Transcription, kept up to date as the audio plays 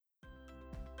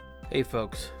Hey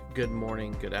folks, good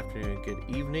morning, good afternoon, good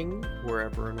evening,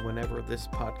 wherever and whenever this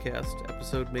podcast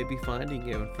episode may be finding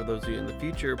you. And for those of you in the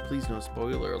future, please no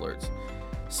spoiler alerts.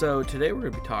 So today we're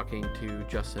going to be talking to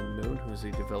Justin Moon, who's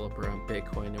a developer on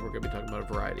Bitcoin, and we're going to be talking about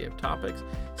a variety of topics,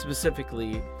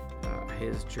 specifically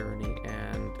his journey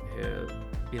and his,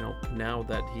 now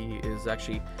that he is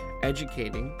actually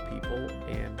educating people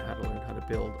and how to learn how to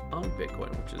build on Bitcoin,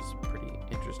 which is pretty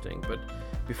interesting. But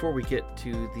before we get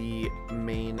to the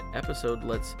main episode,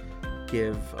 let's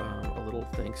give a little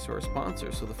thanks to our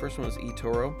sponsors. So the first one is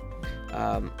eToro.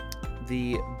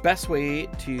 The best way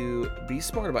to be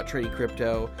smart about trading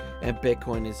crypto and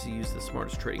Bitcoin is to use the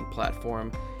smartest trading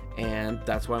platform. And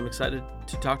that's why I'm excited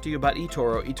to talk to you about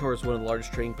eToro. eToro is one of the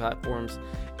largest trading platforms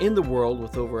in the world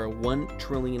with over a 1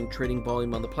 trillion trading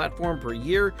volume on the platform per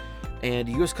year. And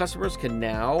US customers can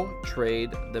now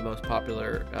trade the most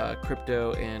popular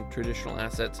crypto and traditional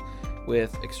assets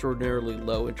with extraordinarily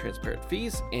low and transparent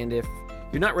fees. And if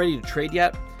you're not ready to trade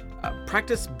yet,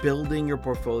 practice building your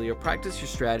portfolio, practice your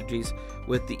strategies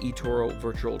with the eToro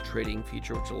virtual trading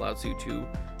feature, which allows you to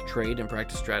trade and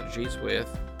practice strategies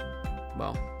with,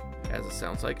 well, as it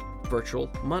sounds like, virtual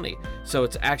money. So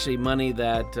it's actually money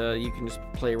that you can just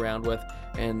play around with,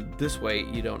 and this way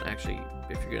you don't actually,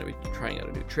 if you're going to be trying out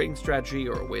a new trading strategy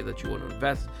or a way that you want to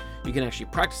invest, you can actually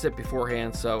practice it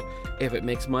beforehand. So if it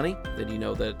makes money, then you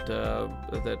know that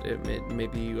it may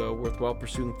be worthwhile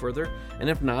pursuing further, and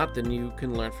if not, then you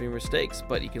can learn from your mistakes,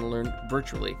 but you can learn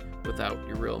virtually without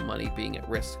your real money being at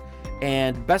risk.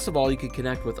 And best of all, you can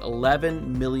connect with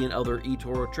 11 million other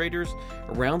eToro traders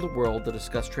around the world to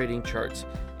discuss trading charts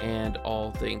and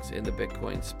all things in the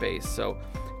Bitcoin space. So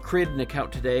create an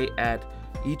account today at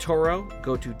eToro.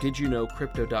 Go to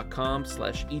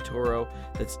didyouknowcrypto.com/eToro.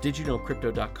 That's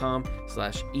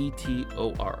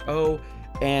didyouknowcrypto.com/ETORO.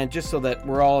 And just so that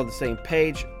we're all on the same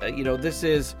page,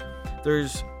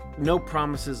 there's no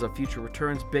promises of future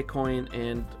returns. Bitcoin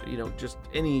and just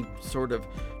any sort of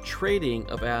trading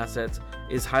of assets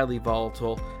is highly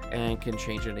volatile and can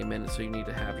change any minute. So you need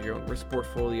to have your own risk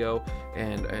portfolio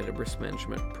and a risk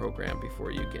management program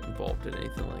before you get involved in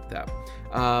anything like that.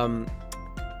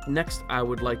 Next, I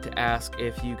would like to ask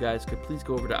if you guys could please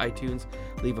go over to iTunes,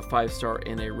 leave a 5-star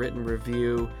and a written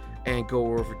review, and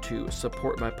go over to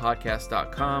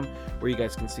supportmypodcast.com, where you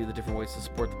guys can see the different ways to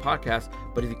support the podcast.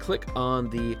 But if you click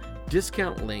on the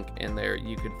discount link in there,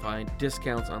 you can find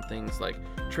discounts on things like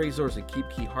Trezors and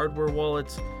KeepKey hardware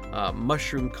wallets,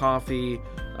 Mushroom Coffee,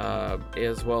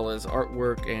 as well as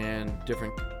artwork and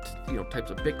different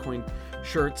types of Bitcoin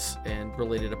shirts and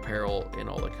related apparel and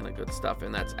all that kind of good stuff,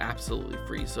 and that's absolutely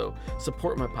free. So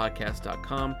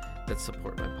supportmypodcast.com. That's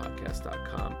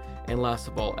supportmypodcast.com. And last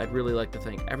of all, I'd really like to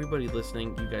thank everybody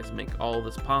listening. You guys make all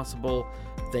this possible.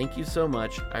 Thank you so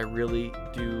much. I really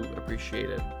do appreciate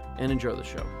it, and enjoy the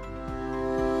show.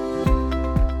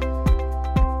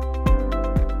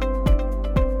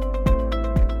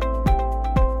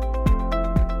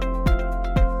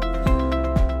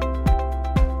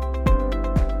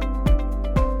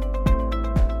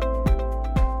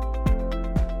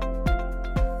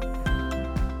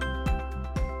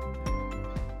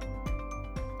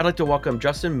 I'd like to welcome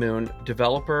Justin Moon,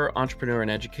 developer, entrepreneur,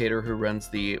 and educator who runs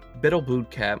the BITL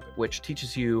Bootcamp, which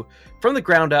teaches you from the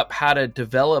ground up how to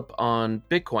develop on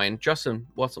Bitcoin. Justin,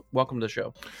 welcome to the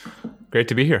show. Great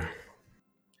to be here.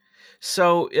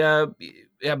 So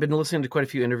I've been listening to quite a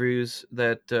few interviews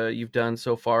that you've done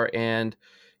so far, and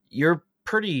you're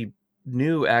pretty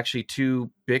new actually to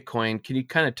Bitcoin. Can you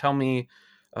kind of tell me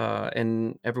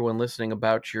and everyone listening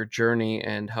about your journey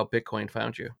and how Bitcoin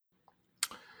found you?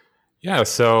 Yeah,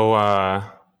 so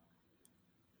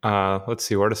let's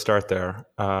see where to start there.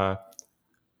 I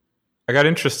got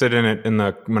interested in it in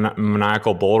the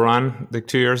maniacal bull run like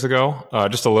 2 years ago,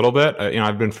 just a little bit.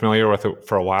 I've been familiar with it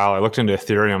for a while. I looked into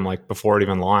Ethereum before it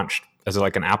even launched as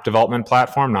an app development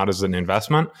platform, not as an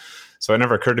investment. So it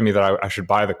never occurred to me that I should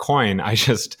buy the coin. I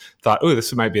just thought, oh,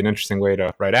 this might be an interesting way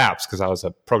to write apps because I was a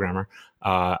programmer.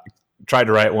 Tried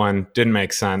to write one, didn't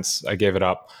make sense. I gave it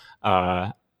up.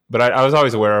 But I was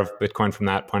always aware of Bitcoin from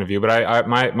that point of view. But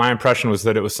my impression was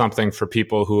that it was something for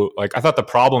people who, I thought the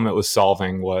problem it was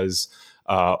solving was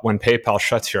when PayPal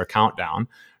shuts your account down,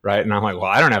 right? And I'm like, well,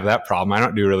 I don't have that problem. I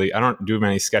don't do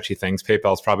many sketchy things.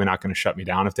 PayPal's probably not going to shut me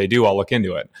down. If they do, I'll look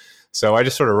into it. So I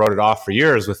just sort of wrote it off for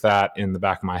years with that in the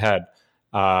back of my head.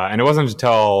 And it wasn't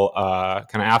until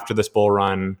kind of after this bull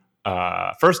run,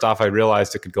 first off, I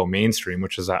realized it could go mainstream,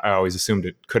 which is I always assumed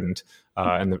it couldn't.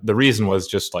 And the reason was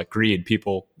just greed.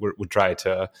 People would try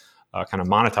to kind of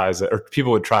monetize it, or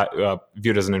people would try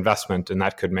view it as an investment, and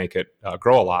that could make it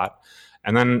grow a lot.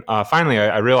 And then finally,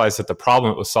 I realized that the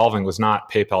problem it was solving was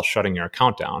not PayPal shutting your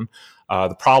account down.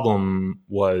 The problem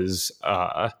was,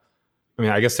 I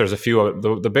guess there's a few.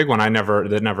 The big one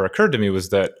that never occurred to me was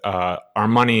that our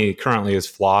money currently is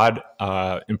flawed.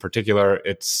 In particular,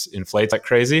 it's inflates like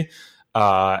crazy,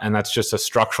 and that's just a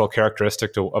structural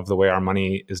characteristic of the way our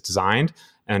money is designed.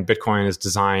 And Bitcoin is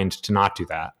designed to not do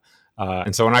that.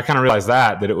 And so when I kind of realized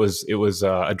that it was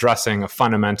addressing a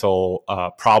fundamental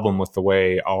problem with the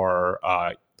way our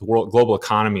the global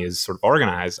economy is sort of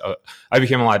organized, I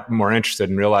became a lot more interested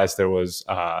and realized there was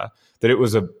that it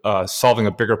was solving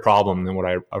a bigger problem than what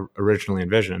I originally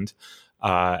envisioned.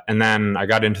 And then I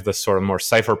got into this sort of more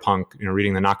cypherpunk,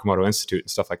 reading the Nakamoto Institute and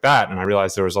stuff like that. And I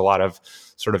realized there was a lot of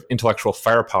sort of intellectual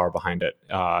firepower behind it.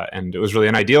 And it was really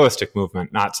an idealistic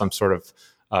movement, not some sort of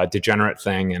degenerate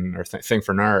thing or thing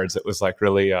for nerds. It was like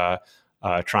really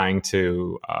trying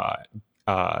to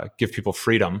give people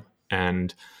freedom.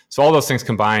 And so all those things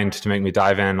combined to make me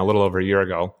dive in a little over a year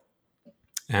ago.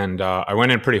 And I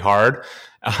went in pretty hard.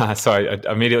 So I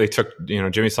immediately took,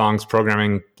 Jimmy Song's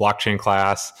programming blockchain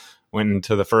class, went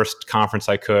into the first conference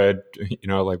I could,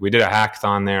 we did a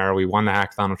hackathon there. We won the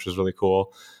hackathon, which was really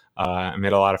cool. I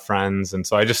made a lot of friends. And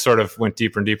so I just sort of went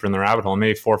deeper and deeper in the rabbit hole.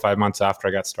 Maybe 4 or 5 months after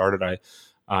I got started, I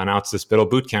announced this BUIDL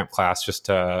Bootcamp class just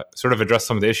to sort of address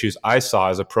some of the issues I saw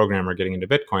as a programmer getting into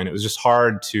Bitcoin. It was just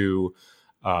hard to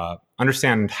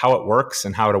understand how it works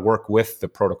and how to work with the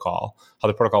protocol, how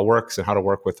the protocol works and how to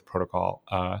work with the protocol.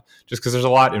 Just because there's a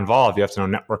lot involved. You have to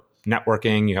know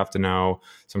networking. You have to know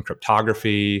some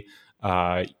cryptography.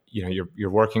 You're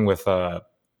working with.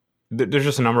 There's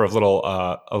just a number of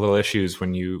little issues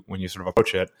when you sort of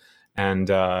approach it, and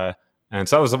so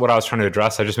that was what I was trying to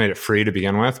address. I just made it free to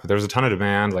begin with, but there was a ton of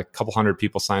demand. Like a couple hundred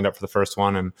people signed up for the first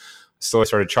one, and slowly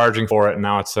started charging for it. And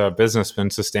now it's a business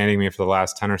been sustaining me for the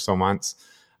last 10 or so months.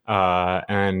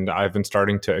 And I've been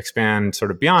starting to expand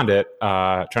sort of beyond it,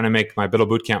 trying to make my BUIDL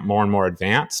Bootcamp more and more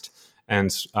advanced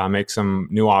and make some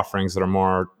new offerings that are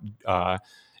more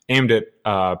aimed at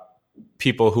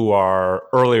people who are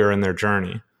earlier in their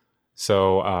journey.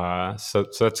 So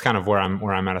that's kind of where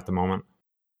I'm at the moment.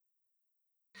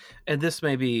 And this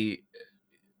may be,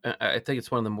 I think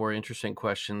it's one of the more interesting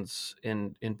questions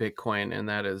in Bitcoin, and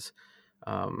that is,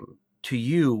 to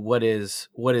you, what is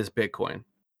Bitcoin?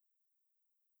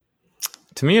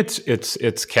 To me,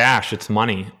 it's cash, it's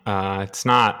money. It's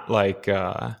not like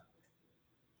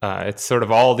it's sort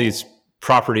of all these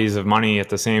properties of money at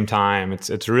the same time.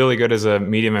 It's really good as a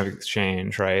medium of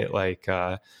exchange, right? Like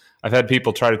I've had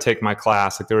people try to take my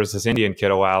class. Like there was this Indian kid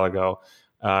a while ago.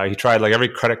 He tried like every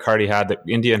credit card he had. That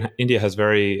India has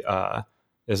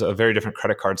is a very different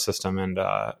credit card system, and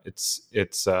it's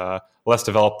less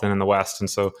developed than in the West. And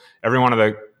so every one of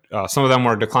the some of them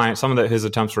were declined. Some of his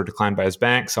attempts were declined by his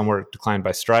bank. Some were declined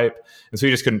by Stripe, and so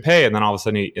he just couldn't pay. And then all of a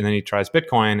sudden, he tries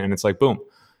Bitcoin, and it's like boom,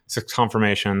 6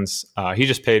 confirmations. He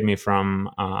just paid me from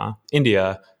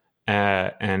India,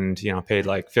 and paid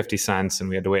like 50 cents, and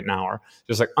we had to wait an hour.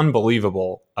 Just like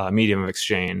unbelievable medium of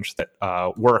exchange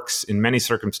that works in many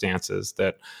circumstances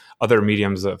that other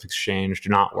mediums of exchange do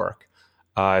not work.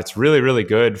 It's really, really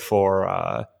good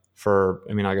for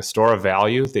like a store of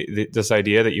value. This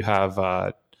idea that you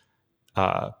have.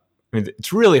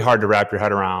 It's really hard to wrap your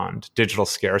head around digital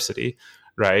scarcity,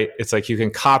 right? It's like you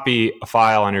can copy a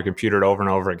file on your computer over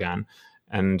and over again.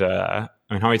 And how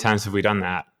many times have we done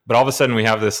that? But all of a sudden we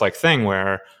have this like thing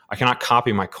where I cannot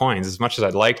copy my coins as much as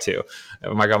I'd like to.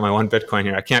 I got my 1 Bitcoin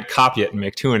here. I can't copy it and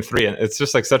make 2 and 3. And it's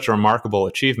just like such a remarkable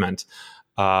achievement.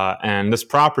 And this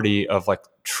property of like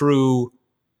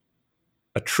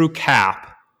a true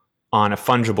cap on a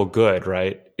fungible good,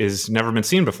 right, is never been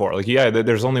seen before. Like, yeah,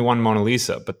 there's only one Mona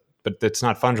Lisa, but it's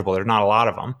not fungible. There's not a lot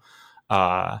of them.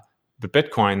 But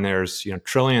Bitcoin, there's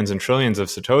trillions and trillions of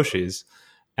Satoshis,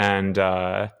 and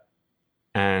they're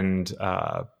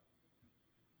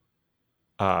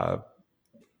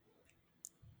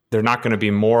not going to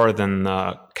be more than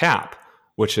the cap,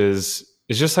 which is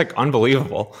just like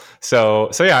unbelievable.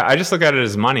 So yeah, I just look at it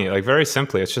as money, like very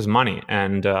simply, it's just money,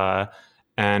 and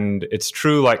it's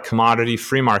true like commodity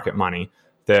free market money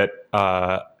that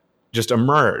just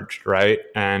emerged, right?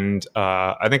 And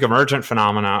I think emergent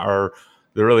phenomena are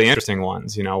the really interesting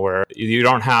ones, where you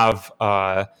don't have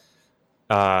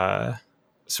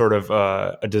sort of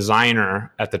a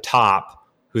designer at the top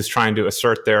who's trying to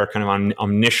assert their kind of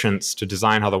omniscience to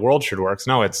design how the world should work.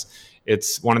 No,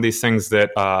 it's one of these things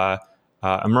that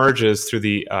emerges through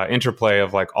the interplay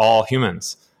of like all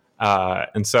humans.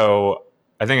 And so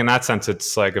I think in that sense,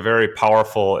 it's like a very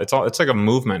powerful, it's like a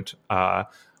movement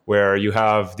where you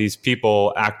have these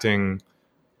people acting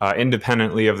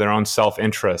independently of their own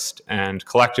self-interest, and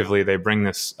collectively they bring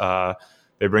this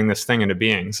thing into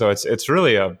being. So it's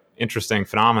really a interesting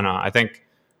phenomena. I think,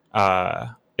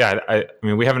 I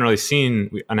mean, we haven't really seen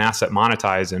an asset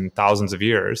monetize in thousands of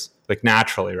years, like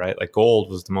naturally, right? Like gold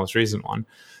was the most recent one.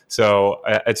 So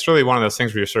it's really one of those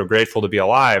things where you're sort of grateful to be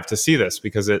alive to see this,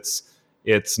 because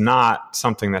it's not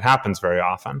something that happens very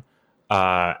often.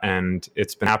 And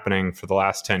it's been happening for the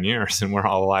last 10 years, and we're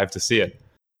all alive to see it.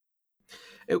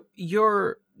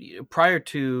 Your prior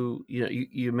to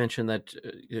you mentioned that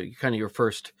kind of your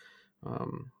first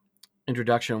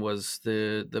introduction was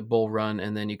the bull run,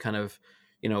 and then you kind of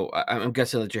I'm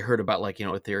guessing that you heard about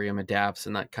Ethereum adapts,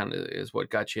 and that kind of is what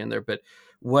got you in there. But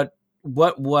what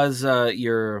was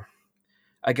your,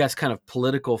 I guess, kind of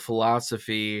political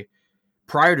philosophy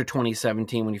prior to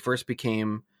 2017 when you first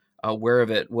became aware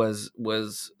of it? Was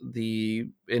the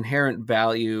inherent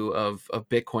value of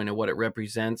Bitcoin and what it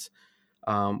represents?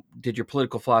 Did your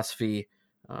political philosophy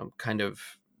kind of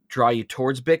draw you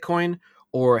towards Bitcoin,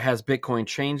 or has Bitcoin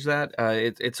changed that?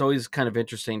 It's always kind of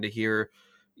interesting to hear,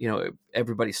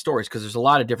 everybody's stories, because there's a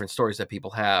lot of different stories that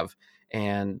people have,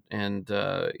 and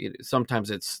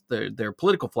sometimes it's their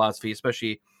political philosophy,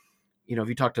 especially, if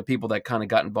you talk to people that kind of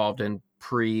got involved in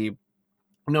the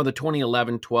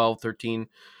 2011, 12, 13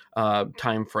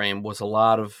 time frame was a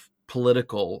lot of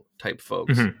political type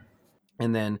folks. Mm-hmm.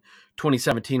 And then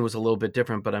 2017 was a little bit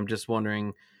different, but I'm just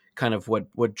wondering kind of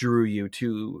what drew you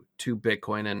to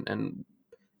Bitcoin, and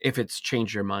if it's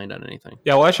changed your mind on anything.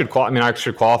 Yeah, well, I should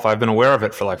qualify. I've been aware of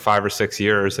it for like 5 or 6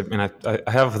 years. I mean, I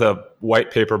have the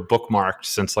white paper bookmarked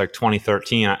since like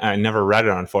 2013. I never read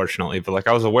it, unfortunately, but like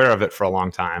I was aware of it for a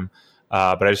long time,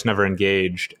 but I just never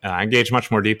engaged. I engaged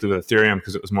much more deeply with Ethereum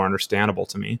because it was more understandable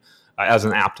to me as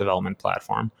an app development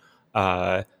platform.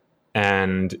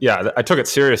 And yeah, I took it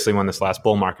seriously when this last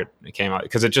bull market came out,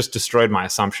 because it just destroyed my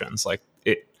assumptions. Like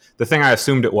the thing I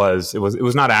assumed it was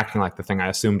not acting like the thing I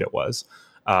assumed it was.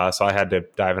 So I had to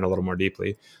dive in a little more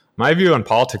deeply. My view on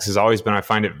politics has always been, I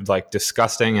find it like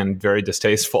disgusting and very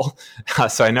distasteful.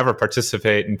 So I never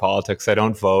participate in politics. I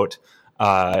don't vote.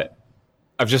 I've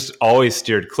just always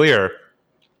steered clear.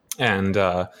 And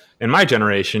in my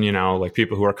generation, like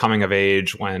people who are coming of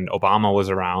age when Obama was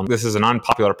around, this is an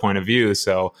unpopular point of view.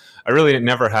 So I really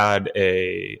never had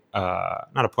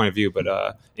not a point of view, but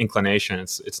a inclination.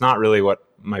 It's not really what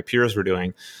my peers were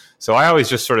doing. So I always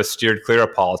just sort of steered clear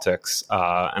of politics,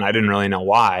 and I didn't really know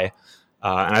why.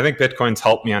 And I think Bitcoin's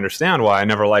helped me understand why I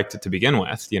never liked it to begin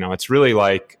with. It's really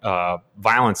like a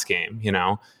violence game.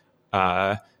 You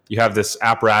have this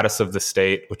apparatus of the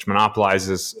state which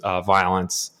monopolizes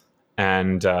violence,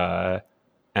 and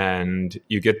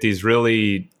you get these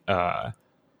really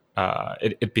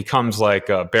it becomes like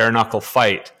a bare knuckle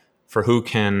fight for who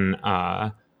can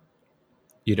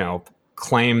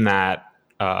claim that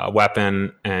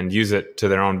weapon and use it to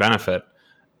their own benefit.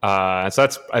 So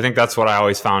I think that's what I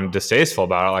always found distasteful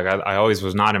about it. Like I always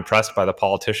was not impressed by the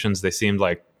politicians. They seemed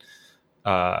like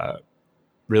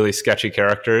really sketchy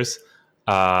characters,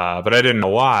 but I didn't know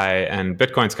why. And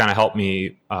Bitcoin's kind of helped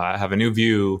me have a new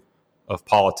view of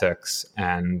politics,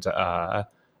 and yeah,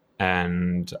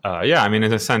 I mean,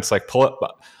 in a sense, like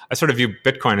I sort of view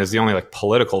Bitcoin as the only like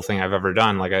political thing I've ever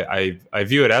done. Like I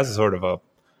view it as a sort of a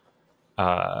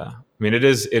I mean, it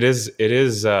is. This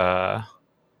is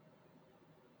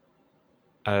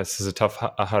a tough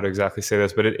how to exactly say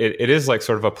this, but it is like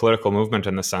sort of a political movement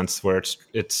in the sense where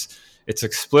it's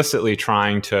explicitly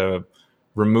trying to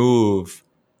remove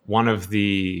one of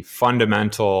the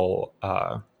fundamental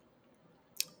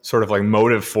sort of like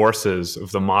motive forces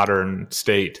of the modern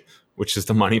state, which is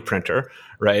the money printer,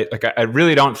 right? Like I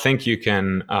really don't think you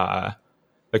can.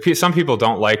 Like some people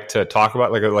don't like to talk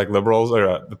about like liberals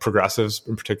or the progressives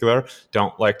in particular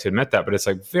don't like to admit that, but it's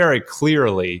like very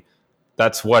clearly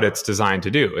that's what it's designed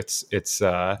to do. It's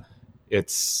and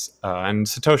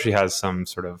Satoshi has some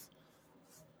sort of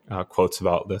quotes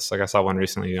about this. Like I saw one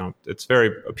recently. It's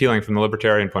very appealing from the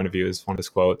libertarian point of view is one of his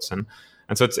quotes, and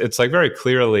so it's like very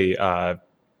clearly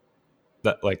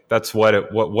that like that's what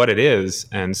it is,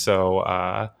 and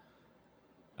so.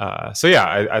 So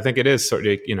yeah, I think it is sort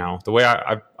of, the way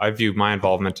I view my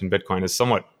involvement in Bitcoin is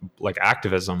somewhat like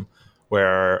activism,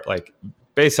 where like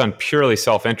based on purely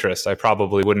self-interest, I'd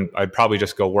probably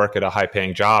just go work at a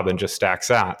high-paying job and just stack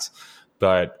sats.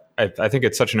 But I think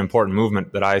it's such an important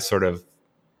movement that I sort of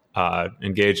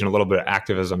engage in a little bit of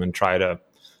activism and try to,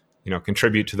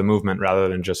 contribute to the movement rather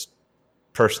than just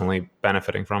personally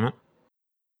benefiting from it.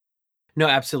 No,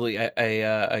 absolutely.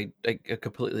 I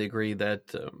completely agree that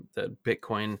that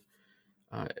Bitcoin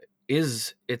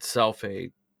is itself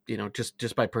a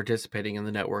just by participating in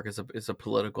the network is a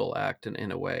political act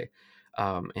in a way,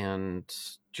 and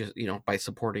just by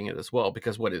supporting it as well,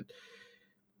 because it,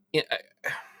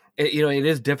 it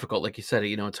is difficult, like you said.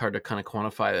 It's hard to kind of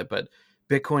quantify it, but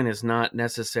Bitcoin is not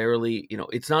necessarily,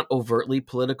 it's not overtly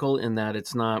political in that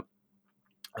it's not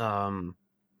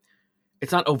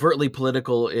overtly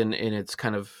political in its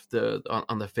kind of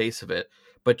on the face of it,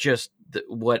 but just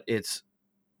what its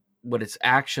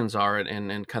actions are,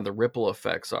 and kind of the ripple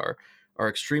effects are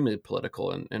extremely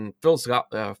political and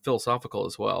philosophical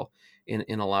as well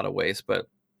in a lot of ways. But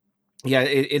yeah,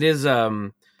 it is.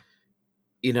 I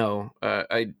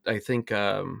think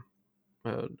I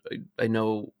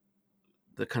know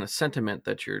the kind of sentiment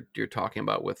that you're talking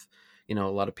about with a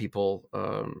lot of people,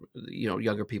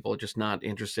 younger people just not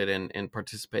interested in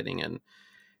participating in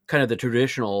kind of the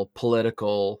traditional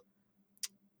political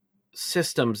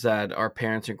systems that our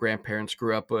parents and grandparents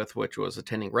grew up with, which was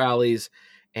attending rallies.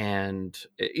 And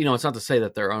it's not to say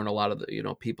that there aren't a lot of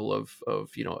the people of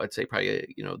I'd say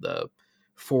probably the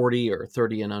 40 or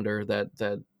 30 and under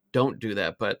that don't do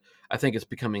that, but I think it's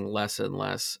becoming less and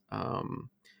less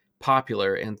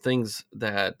popular, and things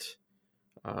that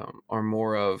are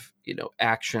more of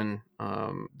actions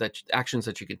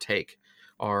that you can take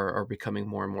are becoming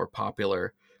more and more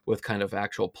popular with kind of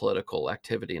actual political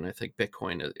activity, and I think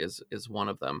Bitcoin is one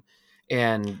of them.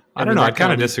 And I don't know. I'd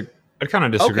kind of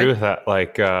disagree with that.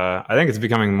 Like, I think it's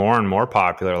becoming more and more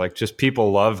popular. Like, just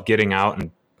people love getting out,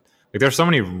 and like there's so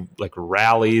many like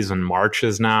rallies and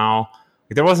marches now.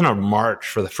 Like, there wasn't a march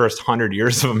for the first 100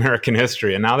 years of American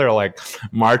history, and now there are like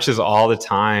marches all the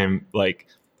time, like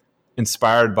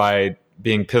inspired by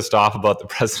being pissed off about the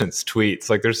president's tweets.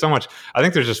 Like, there's so much. I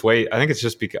think it's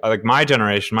just because, like, my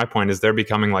generation, my point is they're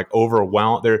becoming like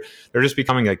overwhelmed. They're just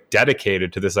becoming like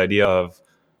dedicated to this idea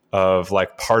of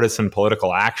like partisan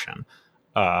political action,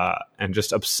 and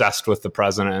just obsessed with the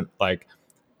president. Like,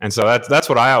 and so that's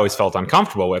what I always felt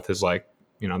uncomfortable with, is like,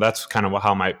 that's kind of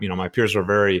how my peers were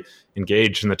very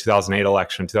engaged in the 2008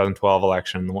 election, 2012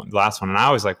 election, the last one. And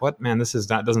I was like, what, man,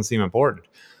 doesn't seem important.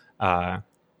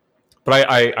 But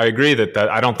I agree that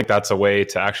I don't think that's a way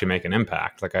to actually make an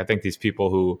impact. Like, I think these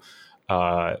people who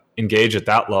engage at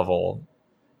that level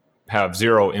have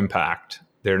zero impact.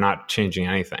 They're not changing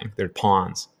anything. They're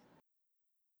pawns.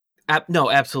 No,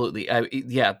 absolutely.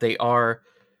 Yeah, they are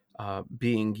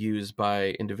being used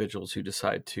by individuals who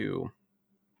decide to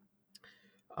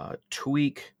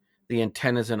tweak the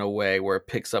antennas in a way where it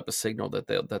picks up a signal that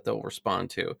they'll respond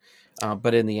to.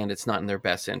 But in the end, it's not in their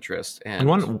best interest.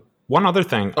 And one other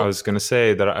thing I was going to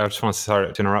say that I just want to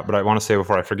start to interrupt, but I want to say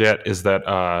before I forget is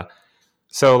that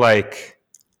so like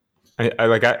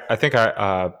I think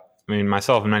I mean,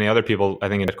 myself and many other people, I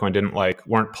think in Bitcoin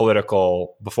weren't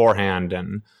political beforehand,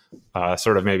 and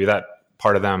sort of maybe that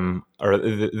part of them, or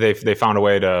they found a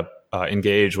way to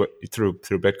engage through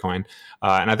Bitcoin,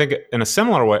 and I think in a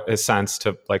similar sense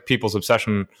to like people's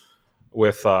obsession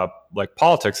with like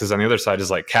politics is on the other side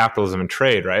is like capitalism and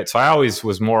trade, right? So I always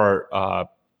was more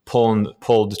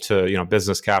pulled to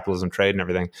business, capitalism, trade, and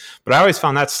everything, but I always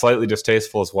found that slightly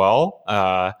distasteful as well.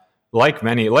 Like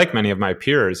many of my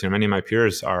peers, many of my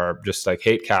peers are just like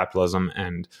hate capitalism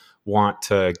and want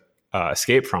to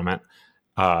escape from it.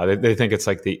 They think it's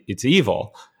like it's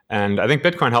evil. And I think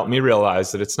Bitcoin helped me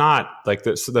realize that it's not like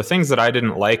the things that I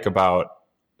didn't like about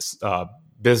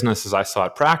business as I saw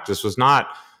it practice was not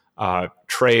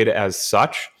trade as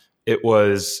such. It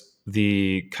was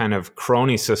the kind of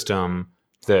crony system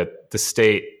that the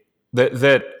state,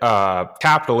 that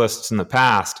capitalists in the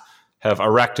past have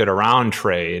erected around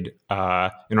trade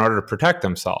in order to protect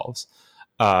themselves.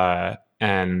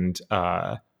 And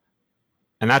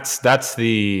that's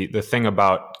the thing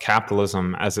about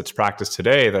capitalism as it's practiced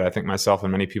today that I think myself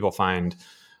and many people find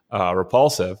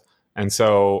repulsive. And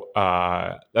so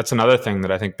that's another thing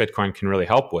that I think Bitcoin can really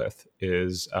help with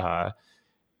is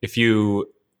if you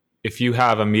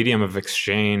have a medium of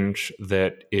exchange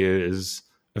that is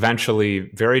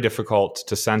eventually very difficult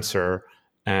to censor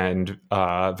and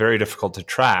very difficult to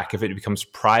track, if it becomes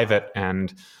private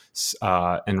and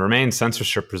remains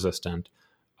censorship resistant,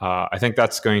 I think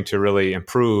that's going to really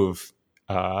improve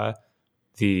and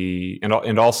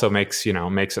also makes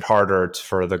it harder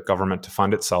for the government to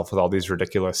fund itself with all these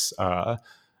ridiculous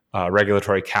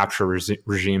regulatory capture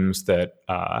regimes that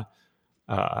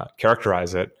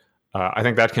characterize it. I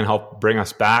think that can help bring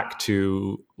us back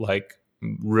to like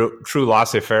true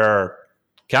laissez-faire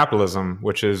capitalism,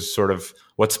 which is sort of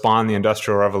what spawned the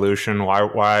Industrial Revolution,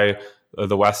 why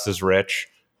the West is rich,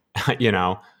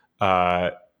 all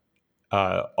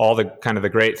the kind of the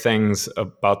great things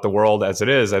about the world as it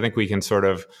is. I think we can sort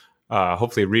of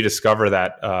hopefully rediscover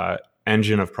that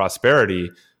engine of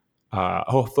prosperity,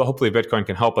 hopefully Bitcoin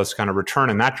can help us kind of return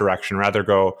in that direction,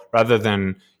 rather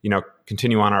than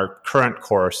continue on our current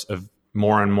course of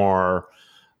more and more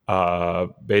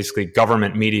basically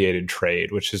government mediated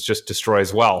trade, which just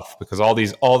destroys wealth, because all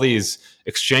these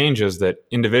exchanges that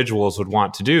individuals would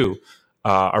want to do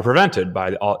are prevented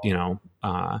by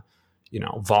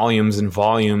volumes and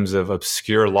volumes of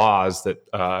obscure laws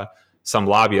that some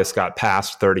lobbyists got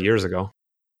passed 30 years ago.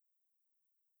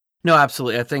 No,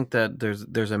 absolutely. I think that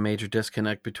there's a major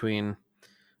disconnect between.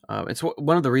 It's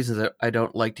one of the reasons that I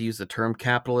don't like to use the term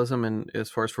capitalism, and as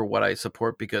far as for what I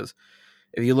support, because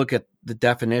if you look at the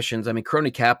definitions, I mean,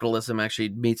 crony capitalism actually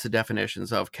meets the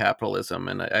definitions of capitalism,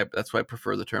 and that's why I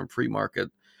prefer the term free market.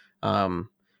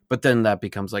 But then that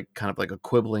becomes kind of like a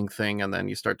quibbling thing, and then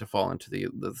you start to fall into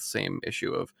the same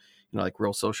issue of like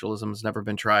real socialism has never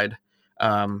been tried.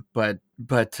 But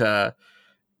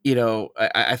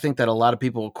I think that a lot of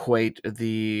people equate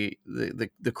the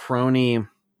crony,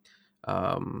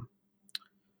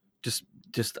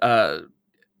 just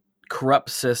corrupt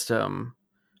system,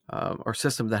 or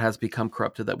system that has become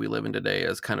corrupted that we live in today,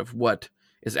 as kind of what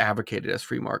is advocated as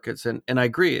free markets. And I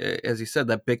agree, as you said,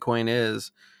 that Bitcoin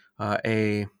is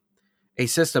a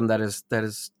system that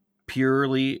is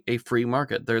purely a free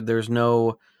market. There's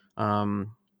no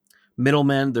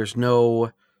middlemen. There's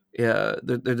no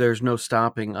there's no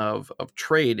stopping of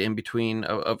trade in between,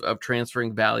 of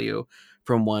transferring value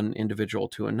from one individual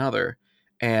to another.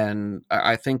 And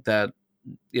I think that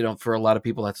for a lot of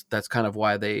people, that's kind of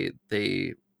why they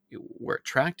were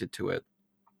attracted to it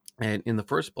and in the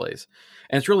first place.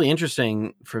 And it's really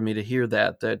interesting for me to hear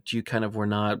that you kind of were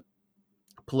not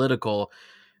political.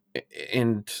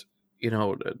 And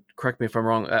correct me if I'm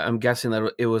wrong, I'm guessing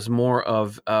that it was more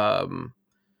of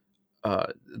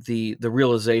the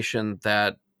realization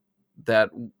that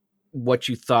what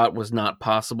you thought was not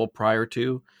possible prior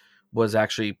to was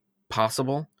actually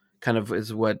possible, kind of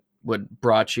is what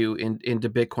brought you into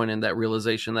Bitcoin, and that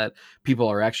realization that people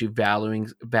are actually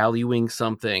valuing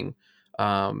something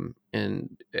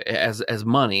and as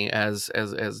money, as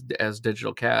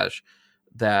digital cash,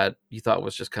 that you thought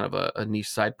was just kind of a niche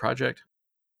side project.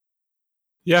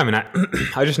 Yeah, I mean,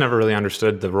 I just never really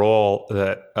understood the role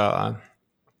that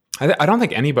I don't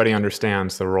think anybody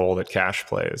understands the role that cash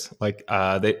plays. Like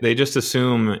they just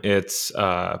assume it's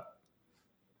I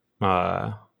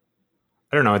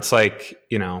don't know. It's like,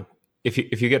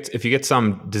 if you get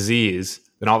some disease,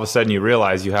 then all of a sudden you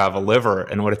realize you have a liver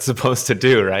and what it's supposed to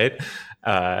do, right?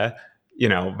 But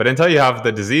until you have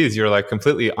the disease, you're like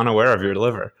completely unaware of your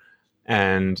liver,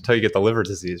 and until you get the liver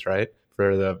disease, right?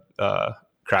 For the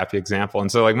crappy example.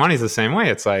 And so like money's the same way.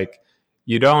 It's like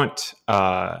you don't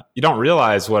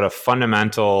realize what a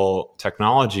fundamental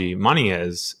technology money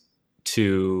is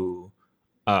to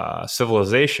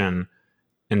civilization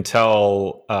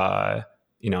until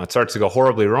it starts to go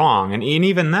horribly wrong. And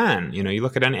even then, you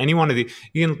look at any one of you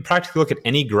can practically look at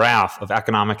any graph of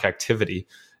economic activity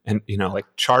and like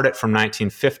chart it from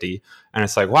 1950, and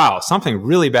it's like, wow, something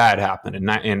really bad happened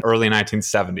in early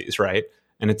 1970s, right?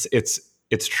 And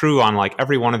it's true on like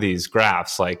every one of these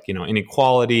graphs, like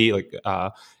inequality, like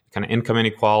kind of income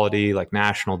inequality, like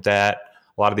national debt,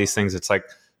 a lot of these things. It's like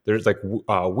there's like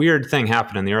a weird thing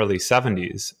happened in the early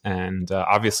 70s, and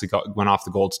obviously went off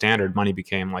the gold standard. Money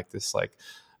became like this like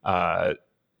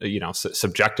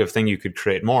subjective thing you could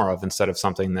create more of, instead of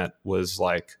something that was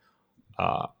like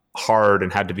hard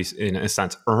and had to be, in a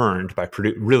sense, earned by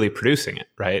really producing it,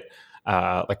 right?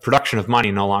 Like production of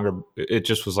money no longer, it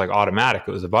just was like automatic.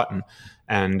 It was a button.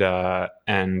 And I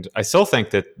still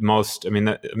think that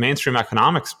the mainstream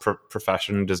economics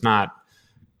profession does not,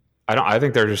 I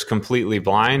think they're just completely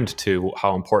blind to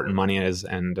how important money is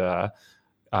and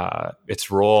its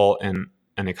role in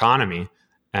an economy.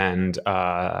 And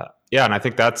and I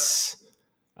think that's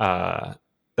been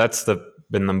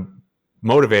the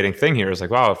motivating thing here, is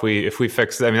like, wow, if we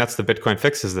fix, that's the Bitcoin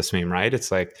fixes this meme, right?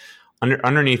 It's like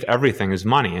underneath everything is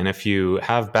money, and if you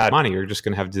have bad money, you're just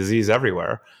going to have disease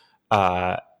everywhere.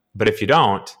 But if you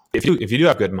don't, if you do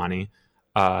have good money,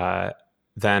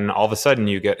 then all of a sudden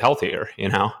you get healthier,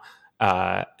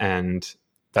 and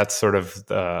that's sort of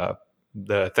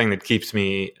the thing that keeps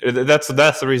me. That's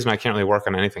the reason I can't really work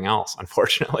on anything else,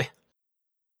 unfortunately.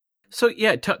 So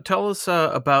yeah, tell us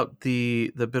about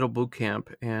the BUIDL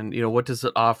Bootcamp, and what does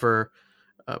it offer?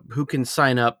 Who can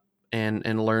sign up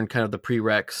and learn kind of the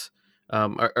prereqs?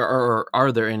 Or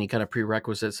are there any kind of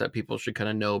prerequisites that people should kind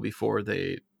of know before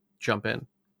they jump in?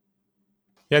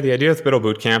 Yeah, the idea with BUIDL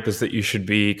Bootcamp is that you should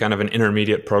be kind of an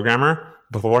intermediate programmer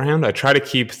beforehand. I try to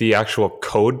keep the actual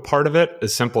code part of it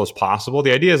as simple as possible.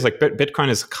 The idea is like Bitcoin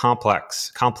is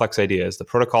complex ideas. The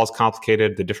protocol is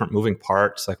complicated. The different moving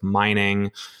parts like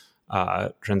mining,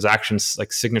 transactions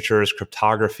like signatures,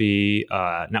 cryptography,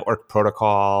 network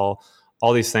protocol,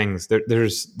 all these things.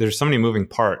 There's so many moving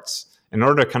parts. In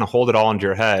order to kind of hold it all into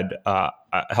your head,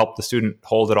 help the student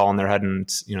hold it all in their head and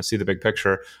see the big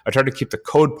picture, I try to keep the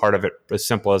code part of it as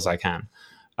simple as I can.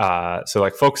 So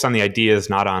like focus on the ideas,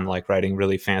 not on like writing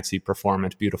really fancy,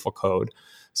 performant, beautiful code.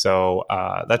 So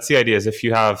that's the idea. Is if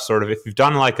you have if you've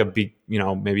done like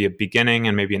maybe a beginning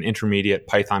and maybe an intermediate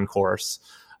Python course.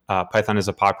 Python is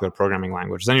a popular programming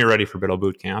language. Then you're ready for BITTLE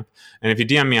Bootcamp. And if you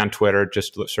DM me on Twitter,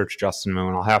 just search Justin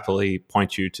Moon. I'll happily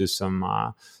point you to some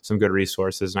good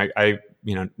resources. And I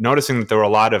noticing that there were a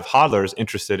lot of hodlers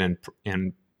interested in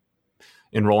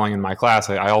enrolling in my class,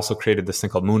 I also created this thing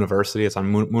called Mooniversity. It's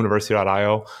on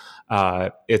mooniversity.io.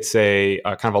 It's a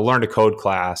kind of a learn to code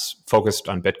class focused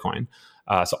on Bitcoin.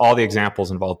 So all the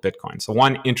examples involve Bitcoin. So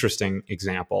one interesting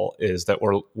example is that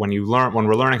when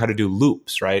we're learning how to do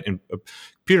loops, right? And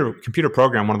computer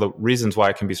program, one of the reasons why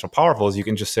it can be so powerful is you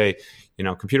can just say,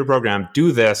 computer program,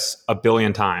 do this 1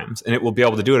 billion times, and it will be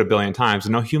able to do it 1 billion times,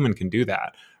 and no human can do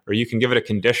that. Or you can give it a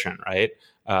condition, right?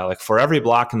 Like for every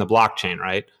block in the blockchain,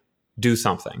 right? Do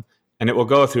something, and it will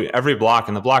go through every block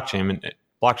in the blockchain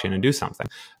and do something.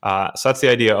 So that's the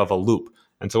idea of a loop.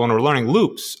 And so when we're learning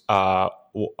loops,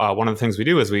 one of the things we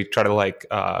do is we try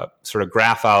to sort of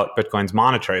graph out Bitcoin's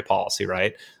monetary policy,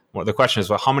 right? Well, the question is,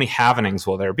 well, how many halvenings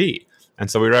will there be?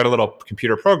 And so we write a little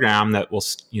computer program that will,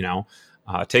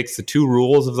 takes the 2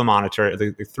 rules of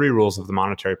the 3 rules of the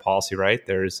monetary policy, right?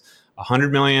 There's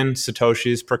 100 million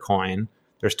Satoshis per coin.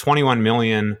 There's 21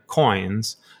 million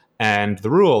coins. And the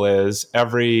rule is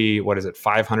every,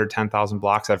 510,000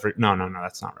 blocks no,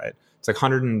 that's not right. It's like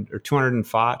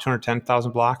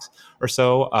 210,000 blocks or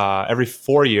so. Every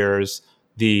 4 years,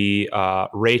 the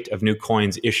rate of new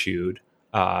coins issued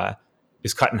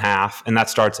is cut in half, and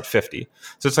that starts at 50.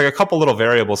 So it's like a couple little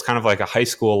variables, kind of like a high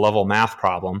school level math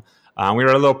problem. We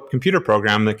wrote a little computer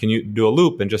program that can do a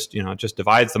loop and just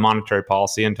divides the monetary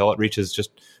policy until it reaches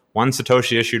just 1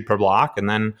 Satoshi issued per block. And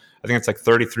then I think it's like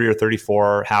 33 or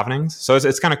 34 halvenings. So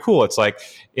it's kind of cool. It's like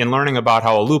in learning about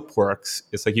how a loop works,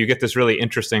 it's like you get this really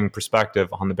interesting perspective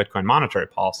on the Bitcoin monetary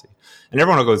policy. And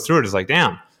everyone who goes through it is like,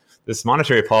 damn, this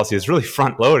monetary policy is really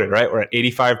front loaded, right? We're at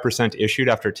 85% issued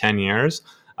after 10 years.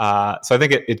 So I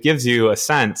think it gives you a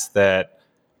sense that,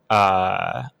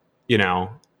 that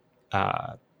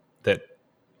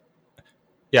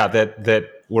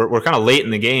we're kind of late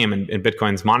in the game in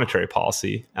Bitcoin's monetary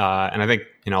policy. And I think,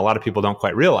 a lot of people don't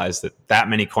quite realize that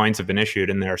many coins have been issued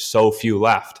and there are so few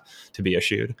left to be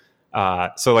issued.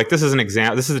 So like this is an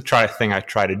example. This is thing I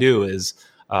try to do is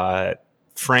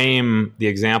frame the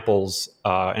examples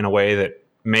in a way that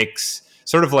makes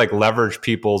sort of like leverage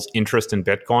people's interest in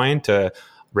Bitcoin to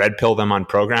red pill them on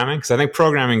programming. Because I think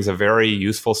programming is a very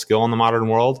useful skill in the modern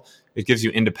world. It gives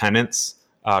you independence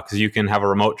because you can have a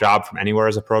remote job from anywhere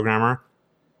as a programmer.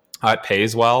 It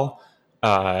pays well.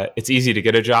 It's easy to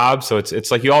get a job. So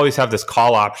it's like you always have this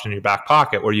call option in your back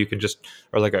pocket where you can just,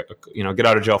 or like a get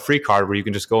out of jail free card where you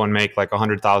can just go and make like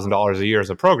 $100,000 a year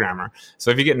as a programmer. So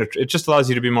if you get into, it just allows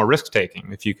you to be more risk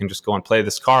taking. If you can just go and play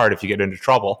this card, if you get into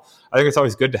trouble, I think it's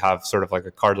always good to have sort of like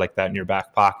a card like that in your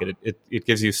back pocket. It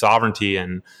gives you sovereignty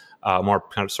and more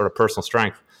kind of sort of personal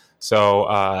strength.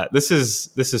 So this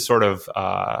is sort of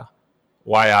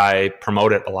why I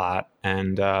promote it a lot.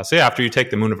 And so yeah, after you take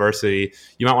the Mooniversity,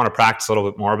 you might want to practice a little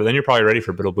bit more, but then you're probably ready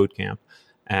for BITTLE Bootcamp.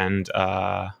 And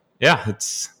yeah,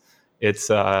 it's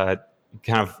kind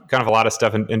of a lot of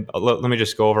stuff. And let me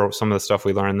just go over some of the stuff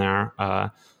we learned there.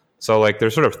 So like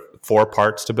there's sort of 4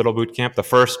 parts to BITTLE Bootcamp. The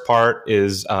first part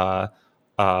is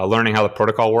learning how the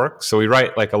protocol works. So we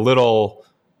write like a little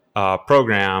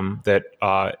program that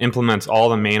implements all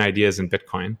the main ideas in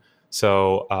Bitcoin.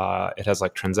 So it has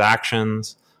like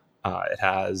transactions, it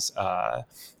has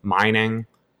mining,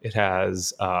 it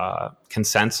has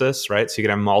consensus, right? So you can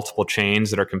have multiple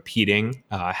chains that are competing,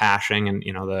 hashing, and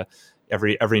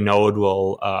every node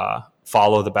will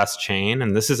follow the best chain.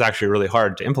 And this is actually really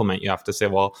hard to implement. You have to say,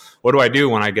 well, what do I do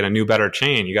when I get a new better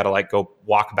chain? You got to like go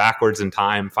walk backwards in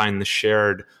time, find the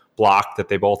shared block that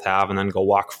they both have, and then go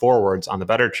walk forwards on the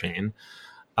better chain.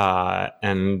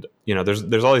 And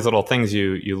there's all these little things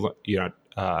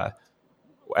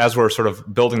as we're sort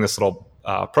of building this little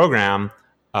program,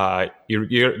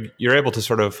 you're able to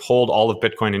sort of hold all of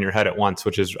Bitcoin in your head at once,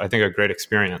 which is I think a great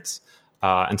experience.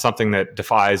 and something that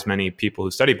defies many people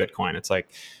who study Bitcoin. It's like,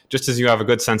 just as you have a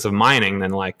good sense of mining,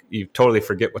 then like you totally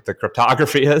forget what the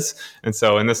cryptography is. And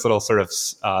so in this little sort of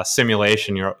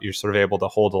simulation, you're sort of able to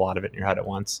hold a lot of it in your head at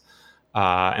once.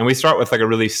 And we start with like a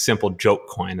really simple joke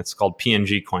coin. It's called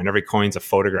PNG coin. Every coin's a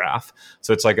photograph.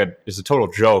 So it's a total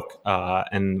joke.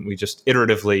 And we just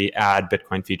iteratively add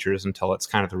Bitcoin features until it's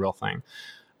kind of the real thing.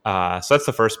 So that's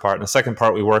the first part. And the second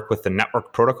part, we work with the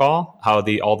network protocol, how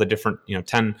all the different,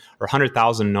 10 or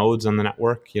 100,000 nodes on the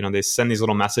network, they send these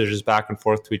little messages back and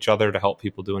forth to each other to help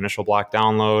people do initial block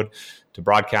download, to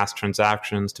broadcast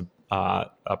transactions, to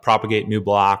propagate new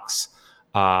blocks,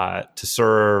 to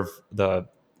serve the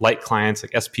light clients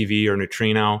like SPV or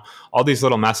Neutrino, all these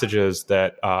little messages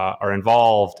that are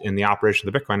involved in the operation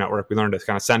of the Bitcoin network. We learn to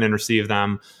kind of send and receive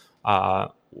them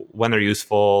when they're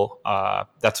useful,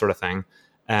 that sort of thing.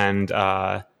 And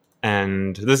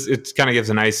this, it kind of gives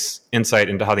a nice insight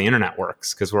into how the internet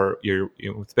works, because with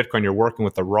Bitcoin, you're working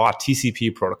with the raw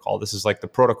TCP protocol. This is like the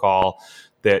protocol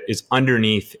that is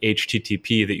underneath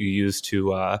HTTP that you use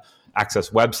to access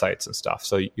websites and stuff.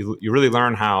 So you really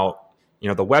learn how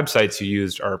the websites you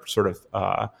used are sort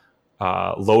of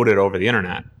loaded over the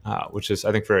internet, which is,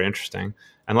 I think, very interesting.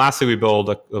 And lastly, we build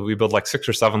like 6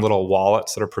 or 7 little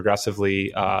wallets that are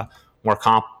progressively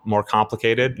more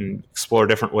complicated and explore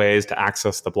different ways to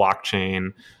access the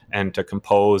blockchain and to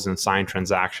compose and sign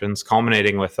transactions,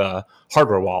 culminating with a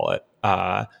hardware wallet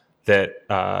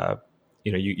that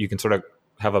you can sort of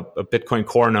have a Bitcoin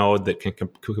core node that can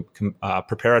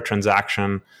prepare a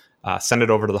transaction, send it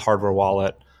over to the hardware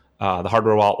wallet. The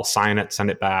hardware wallet will sign it,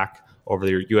 send it back over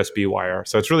your USB wire.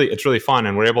 So it's really fun,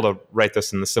 and we're able to write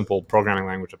this in the simple programming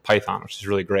language of Python, which is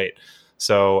really great.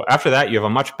 So after that, you have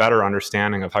a much better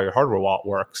understanding of how your hardware wallet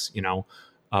works,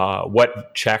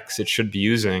 what checks it should be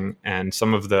using, and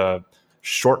some of the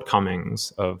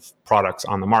shortcomings of products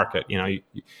on the market.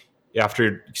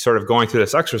 After sort of going through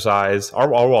this exercise, our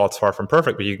wallet's far from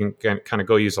perfect, but you can kind of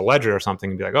go use a ledger or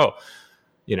something and be like, oh,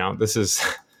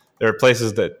 there are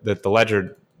places that the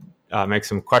ledger makes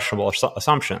some questionable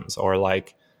assumptions, or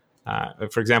like,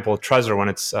 for example, Trezor, when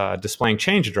it's displaying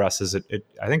change addresses,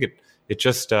 I think it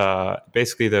just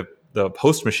basically the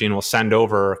host machine will send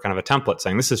over kind of a template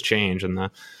saying this is change, and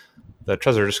the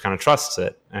Trezor just kind of trusts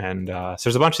it. And so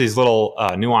there's a bunch of these little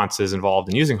nuances involved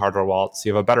in using hardware wallets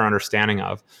you have a better understanding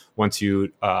of once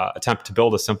you attempt to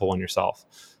build a simple one yourself.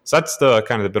 So that's the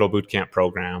kind of the BUIDL Bootcamp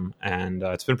program, and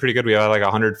it's been pretty good. We have like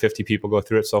 150 people go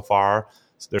through it so far.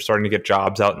 So they're starting to get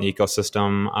jobs out in the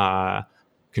ecosystem,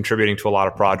 contributing to a lot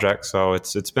of projects. So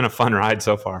it's been a fun ride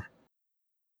so far.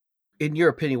 In your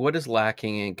opinion, what is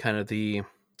lacking in kind of the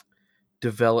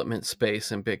development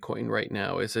space in Bitcoin right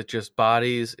now? Is it just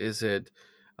bodies? Is it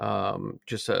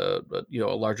just a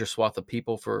larger swath of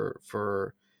people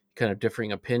for kind of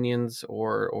differing opinions,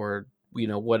 or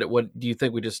what do you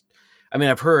think?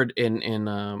 I've heard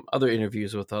in other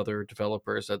interviews with other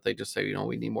developers that they just say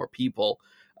we need more people,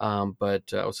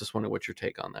 but I was just wondering what your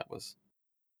take on that was.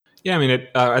 Yeah,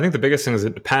 I think the biggest thing is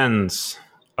it depends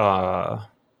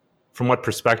from what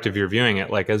perspective you're viewing it.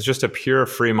 Like, as just a pure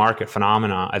free market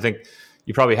phenomena, I think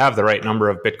you probably have the right number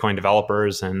of Bitcoin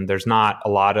developers, and there's not a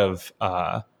lot of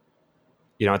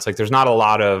there's not a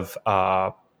lot of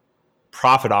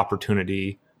profit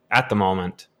opportunity at the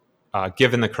moment,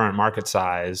 given the current market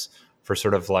size, for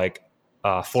sort of like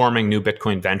forming new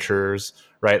Bitcoin ventures,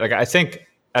 right? Like, I think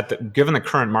given the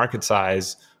current market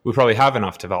size, we probably have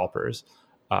enough developers,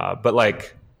 but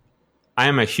like, I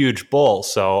am a huge bull,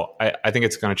 so I think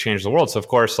it's going to change the world. So of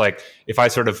course, like, if I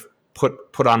sort of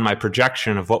put on my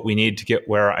projection of what we need to get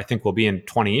where I think we'll be in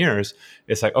 20 years,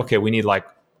 it's like, okay, we need like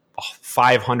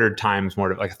 500 times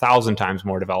more, like 1,000 times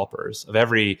more developers of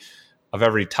every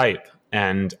type.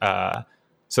 And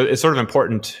so it's sort of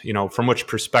important, from which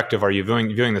perspective are you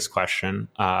viewing this question?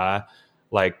 So I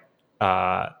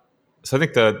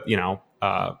think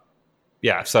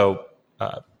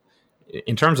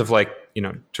in terms of like,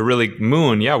 to really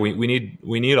moon,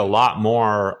 we need a lot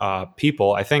more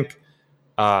people. I think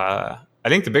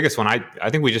the biggest one, I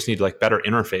think we just need like better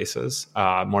interfaces,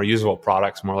 more usable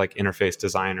products, more like interface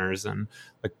designers, and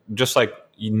like just like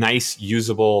nice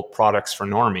usable products for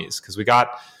normies. Because we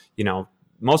got,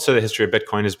 most of the history of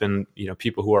Bitcoin has been,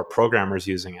 people who are programmers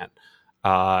using it,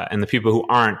 and the people who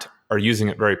aren't are using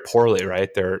it very poorly, right?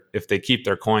 If they keep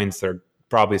their coins, they're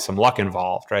probably some luck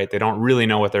involved, right? They don't really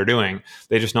know what they're doing.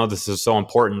 They just know this is so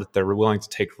important that they're willing to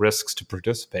take risks to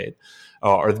participate,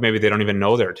 or maybe they don't even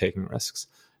know they're taking risks.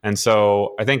 And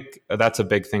so I think that's a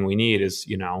big thing we need is,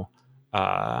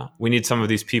 we need some of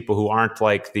these people who aren't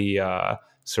like the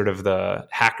sort of the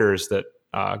hackers that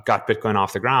got Bitcoin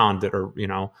off the ground, that are,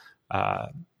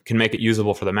 can make it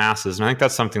usable for the masses. And I think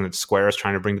that's something that Square is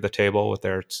trying to bring to the table with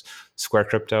their Square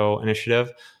Crypto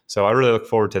initiative. So I really look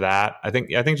forward to that. I think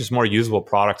just more usable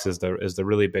products is the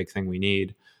really big thing we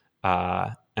need.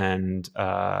 And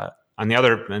on the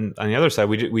other side,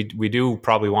 we do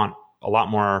probably want a lot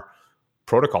more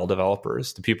protocol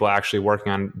developers, the people actually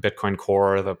working on Bitcoin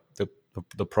Core,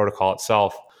 the protocol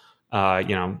itself.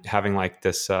 Having like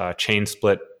this chain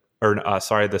split,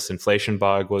 this inflation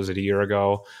bug, was it a year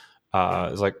ago?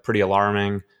 It was like pretty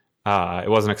alarming. It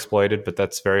wasn't exploited, but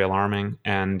that's very alarming.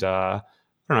 And I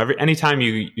don't know. Anytime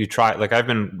you try, like I've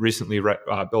been recently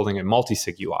building a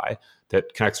multi-sig UI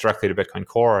that connects directly to Bitcoin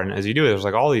Core, and as you do, there's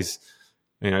like all these.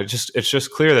 It's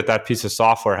just clear that piece of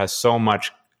software has so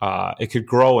much. It could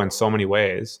grow in so many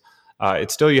ways.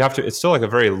 It's still like a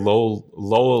very low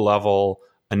level,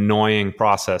 annoying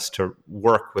process to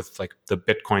work with, like the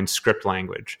Bitcoin script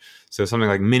language. So something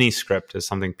like Miniscript is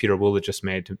something Peter Woolidge just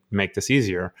made to make this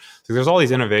easier. So there's all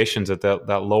these innovations at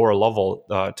that lower level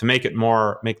to make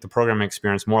the programming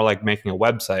experience more like making a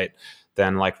website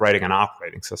than like writing an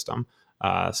operating system.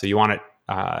 So you want it,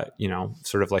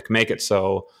 sort of like make it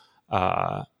so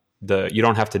you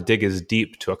don't have to dig as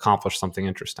deep to accomplish something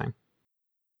interesting.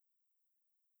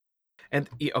 And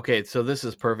okay, so this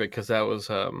is perfect because that was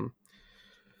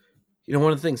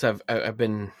one of the things I've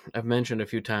mentioned a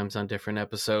few times on different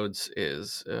episodes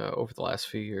is over the last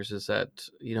few years is that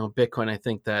Bitcoin, I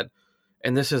think that,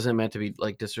 and this isn't meant to be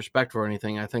like disrespectful or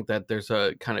anything, I think that there's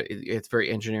a kind of, it's very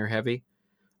engineer heavy.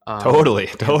 Totally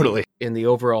in the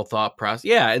overall thought process.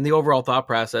 Yeah, in the overall thought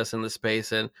process in the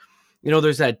space. And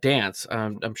there's that dance.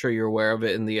 I'm sure you're aware of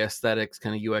it in the aesthetics,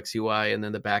 kind of UX, UI, and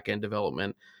then the back end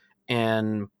development.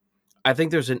 And I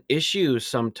think there's an issue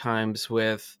sometimes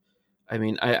with,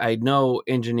 I know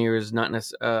engineers, not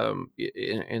necessarily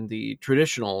in the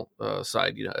traditional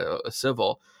side, a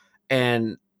civil,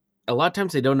 and a lot of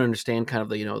times they don't understand kind of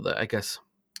the I guess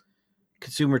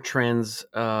consumer trends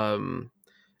and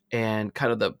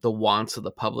kind of the wants of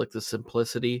the public, the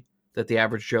simplicity that the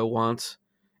average Joe wants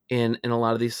in a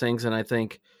lot of these things. And I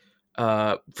think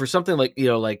for something like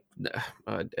I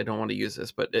don't want to use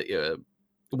this, but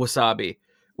Wasabi,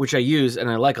 which I use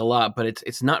and I like a lot, but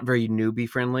it's not very newbie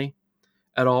friendly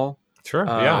at all. Sure.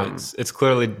 Yeah. It's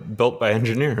clearly built by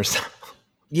engineers.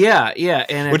 Yeah.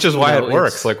 And which is why it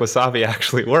works. Like Wasabi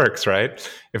actually works,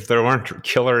 right? If there weren't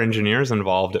killer engineers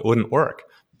involved, it wouldn't work.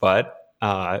 But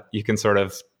you can sort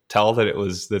of tell that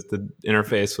the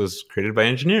interface was created by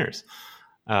engineers.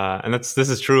 And this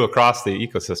is true across the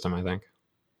ecosystem, I think.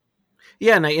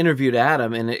 Yeah. And I interviewed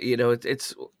Adam and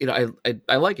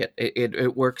I like it.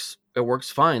 It works. It works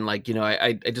fine. Like,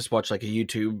 I just watched like a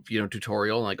YouTube,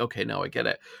 tutorial and like, okay, no, I get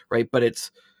it. Right. But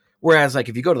whereas like,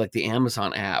 if you go to like the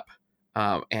Amazon app,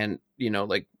 and,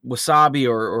 like Wasabi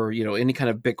or any kind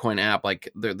of Bitcoin app,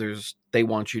 like they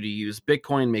want you to use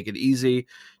Bitcoin, make it easy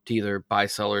to either buy,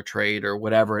 sell, or trade or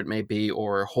whatever it may be,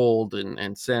 or hold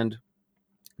and send.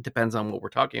 It depends on what we're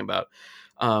talking about.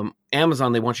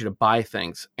 Amazon, they want you to buy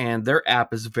things and their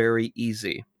app is very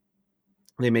easy.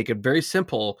 They make it very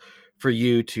simple for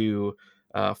you to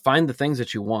find the things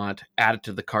that you want, add it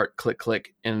to the cart,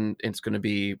 click, and it's going to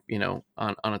be,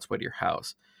 on its way to your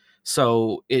house.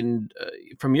 So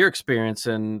from your experience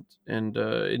and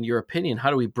in your opinion,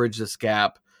 how do we bridge this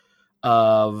gap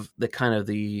of the kind of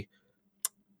the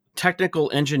technical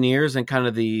engineers and kind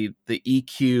of the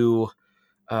EQ,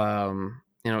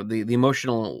 the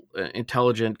emotional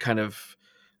intelligent kind of,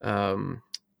 I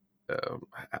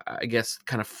guess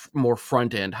kind of more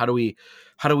front end. How do we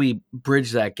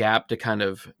bridge that gap to kind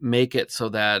of make it so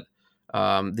that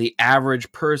the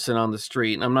average person on the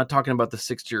street, and I'm not talking about the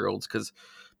 60-year-olds, because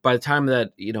by the time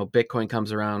that Bitcoin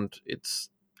comes around, it's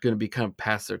going to be kind of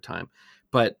past their time.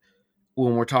 But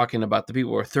when we're talking about the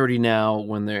people who are 30 now,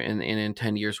 when they're in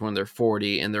 10 years when they're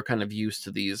 40, and they're kind of used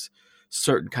to these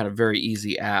certain kind of very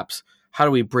easy apps, how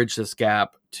do we bridge this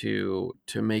gap to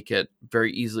make it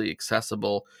very easily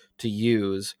accessible to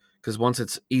use? Because once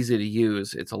it's easy to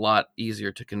use, it's a lot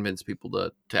easier to convince people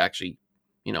to actually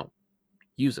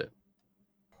use it.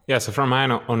 Yeah, so from my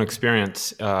own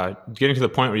experience, getting to the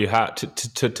point where you have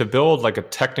to build like a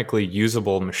technically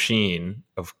usable machine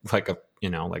of like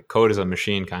like code as a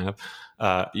machine kind of,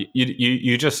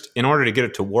 you just, in order to get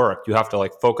it to work, you have to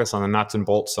like focus on the nuts and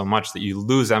bolts so much that you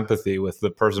lose empathy with the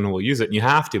person who will use it. And you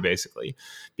have to basically,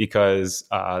 because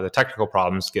the technical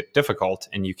problems get difficult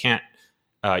and you can't,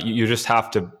 you just have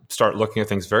to start looking at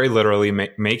things very literally,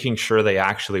 making sure they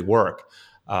actually work.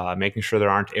 Making sure there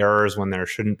aren't errors when there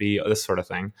shouldn't be, this sort of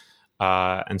thing.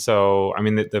 And so, I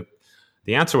mean,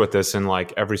 the answer with this in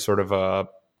like every sort of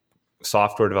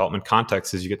software development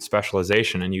context is you get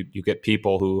specialization, and you get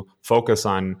people who focus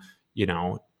on,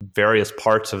 various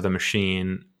parts of the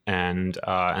machine, and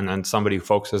then somebody who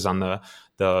focuses on the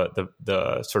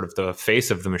sort of the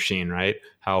face of the machine, right?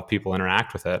 How people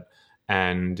interact with it.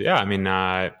 And yeah, I mean,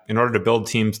 in order to build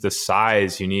teams this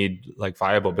size, you need like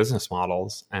viable business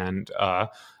models. And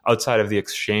outside of the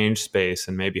exchange space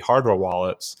and maybe hardware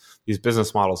wallets, these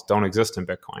business models don't exist in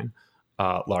Bitcoin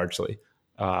largely.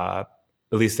 At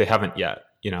least they haven't yet.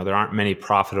 There aren't many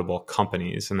profitable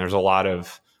companies, and there's a lot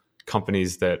of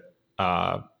companies that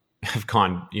have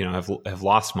gone, have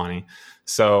lost money.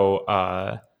 So,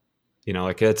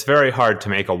 like it's very hard to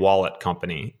make a wallet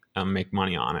company make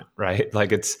money on it, right?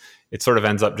 Like it sort of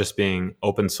ends up just being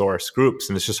open source groups,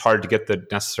 and it's just hard to get the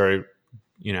necessary,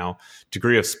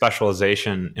 degree of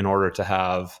specialization in order to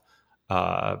have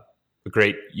a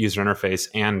great user interface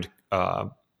and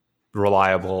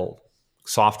reliable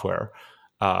software.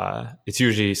 It's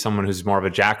usually someone who's more of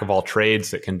a jack of all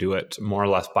trades that can do it more or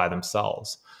less by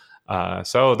themselves. I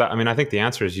think the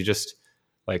answer is you just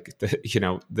like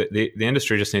the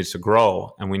industry just needs to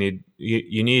grow, and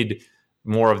you need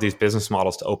more of these business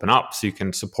models to open up so you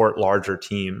can support larger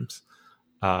teams.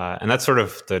 And that's sort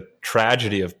of the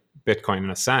tragedy of Bitcoin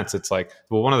in a sense. It's like,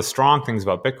 well, one of the strong things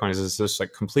about Bitcoin is it's this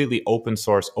like completely open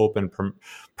source, open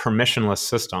permissionless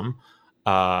system.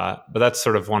 But that's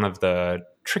sort of one of the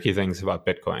tricky things about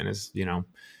Bitcoin is,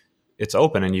 it's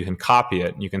open and you can copy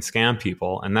it and you can scam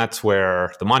people, and that's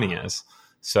where the money is.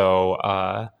 So,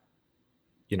 a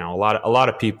lot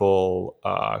of people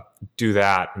do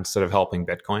that instead of helping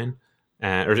Bitcoin,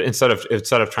 or instead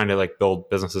of trying to like build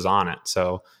businesses on it.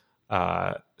 So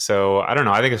I don't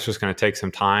know. I think it's just going to take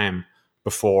some time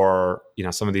before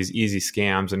some of these easy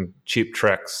scams and cheap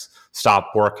tricks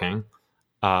stop working,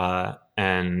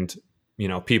 and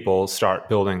people start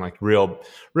building like real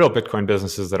Bitcoin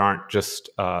businesses that aren't just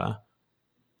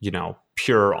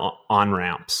pure on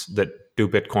ramps that do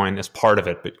Bitcoin as part of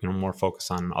it, but more focus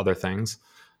on other things.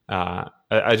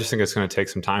 I just think it's going to take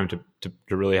some time to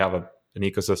really have an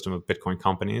ecosystem of Bitcoin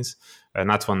companies, and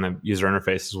that's when the user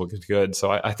interfaces will get good.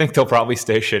 So I think they'll probably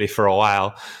stay shitty for a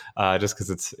while, just because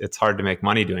it's hard to make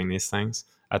money doing these things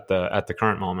at the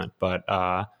current moment. But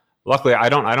luckily, I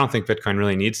don't think Bitcoin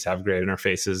really needs to have great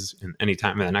interfaces in any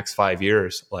time in the next 5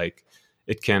 years. Like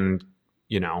it can,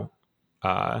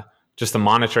 just the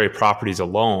monetary properties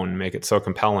alone make it so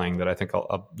compelling that I think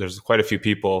there's quite a few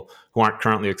people who aren't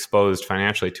currently exposed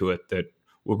financially to it that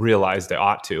will realize they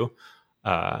ought to.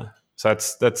 So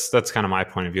that's kind of my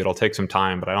point of view. It'll take some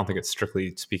time, but I don't think it's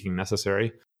strictly speaking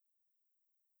necessary.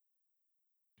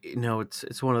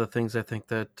 It's one of the things I think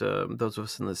that those of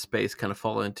us in this space kind of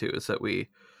fall into is that we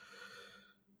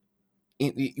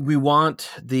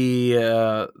want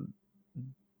the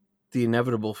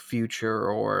inevitable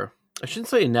future, or I shouldn't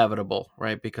say inevitable,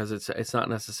 right? Because it's not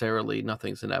necessarily,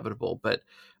 nothing's inevitable, but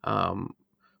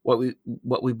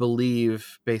what we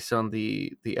believe based on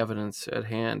the evidence at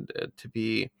hand to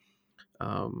be,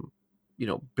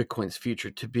 Bitcoin's future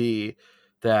to be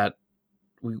that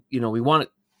we want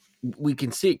it, we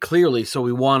can see it clearly, so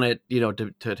we want it,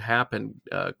 to happen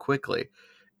quickly,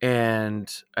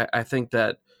 and I think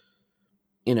that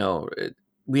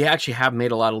we actually have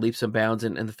made a lot of leaps and bounds,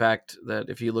 and the fact that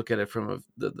if you look at it from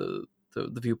the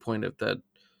viewpoint of that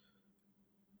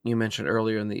you mentioned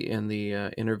earlier in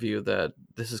the interview, that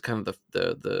this is kind of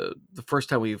the first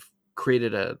time we've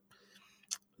created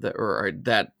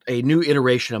that a new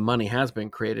iteration of money has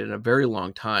been created in a very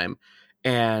long time,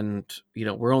 and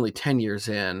we're only 10 years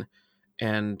in,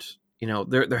 and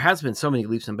there has been so many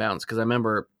leaps and bounds, because I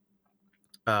remember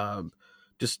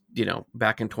just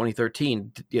back in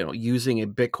 2013, using a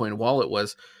Bitcoin wallet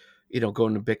was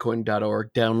going to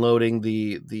bitcoin.org, downloading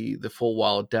the full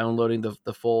wallet, downloading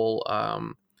the full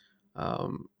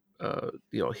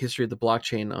history of the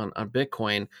blockchain on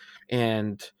Bitcoin.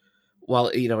 And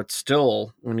while it's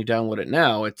still, when you download it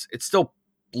now, it still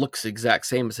looks the exact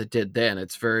same as it did then.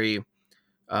 It's very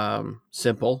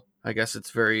simple, I guess.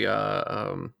 It's very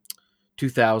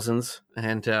 2000s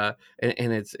and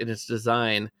its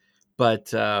design.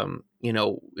 But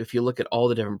if you look at all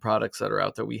the different products that are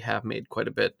out there, we have made quite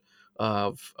a bit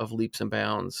of leaps and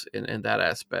bounds in that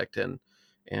aspect, and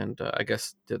I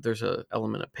guess there's an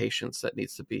element of patience that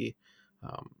needs to be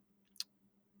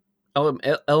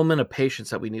element of patience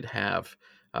that we need to have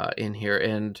in here.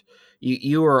 And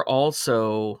you are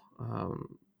also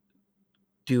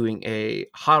doing a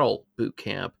HODL boot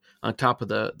camp on top of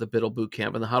the BUIDL boot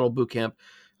camp, and the HODL boot camp,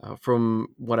 from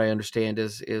what I understand,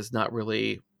 is not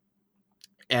really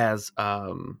as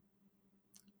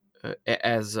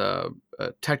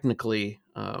technically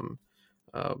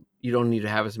you don't need to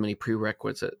have as many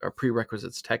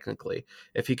prerequisites technically.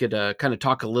 If you could kind of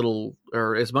talk a little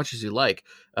or as much as you like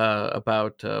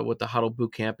about what the HODL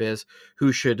Bootcamp is,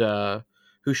 who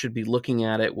should be looking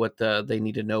at it, what they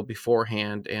need to know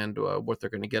beforehand, and what they're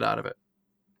going to get out of it.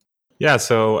 Yeah.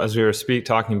 So as we were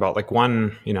talking about, like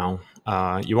one,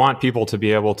 you want people to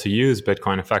be able to use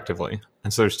Bitcoin effectively.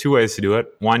 And so there's two ways to do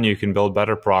it. One, you can build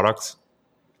better products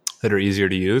that are easier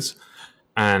to use.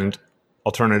 And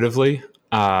alternatively,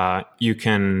 you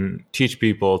can teach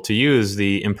people to use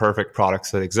the imperfect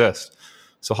products that exist.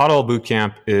 So HODL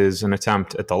Bootcamp is an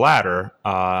attempt at the latter,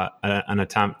 an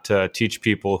attempt to teach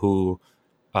people who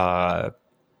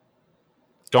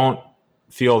don't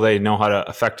feel they know how to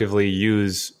effectively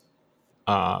use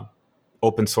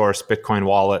open source Bitcoin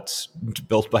wallets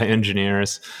built by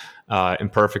engineers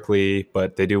imperfectly,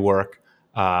 but they do work.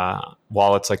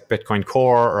 Wallets like Bitcoin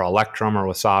Core or Electrum or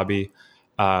Wasabi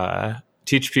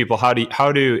teach people how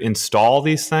to install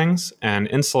these things. And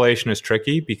installation is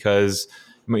tricky because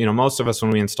most of us,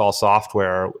 when we install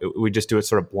software, we just do it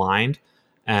sort of blind,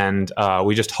 and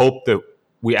we just hope that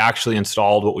we actually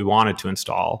installed what we wanted to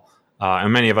install.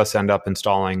 And many of us end up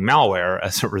installing malware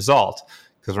as a result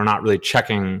because we're not really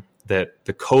checking that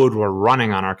the code we're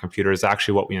running on our computer is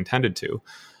actually what we intended to.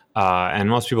 And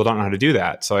most people don't know how to do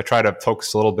that. So I try to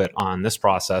focus a little bit on this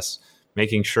process,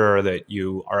 making sure that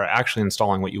you are actually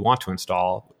installing what you want to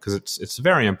install, because it's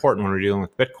very important when we're dealing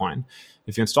with Bitcoin.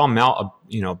 If you install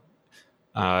you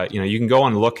can go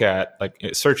and look at, like,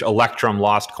 search Electrum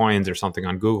lost coins or something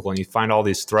on Google, and you find all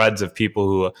these threads of people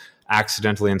who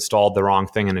accidentally installed the wrong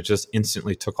thing and it just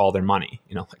instantly took all their money.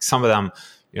 Like some of them,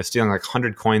 stealing like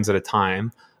 100 coins at a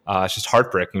time. It's just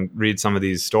heartbreaking. Read some of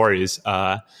these stories.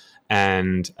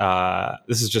 And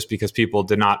this is just because people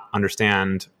did not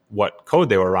understand what code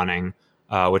they were running,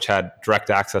 which had direct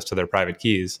access to their private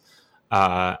keys.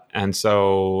 And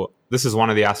so this is one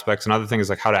of the aspects. Another thing is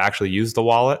like how to actually use the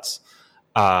wallets.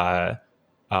 And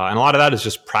a lot of that is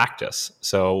just practice.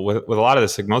 So with a lot of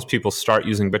this, like, most people start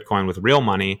using Bitcoin with real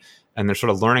money and they're sort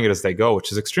of learning it as they go,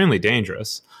 which is extremely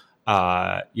dangerous.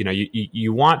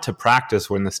 You want to practice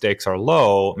when the stakes are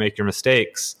low, make your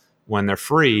mistakes when they're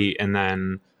free, and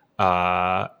then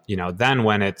then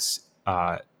when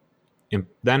the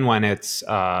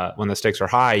stakes are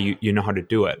high, you know how to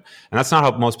do it. And that's not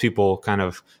how most people kind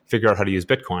of figure out how to use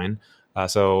Bitcoin.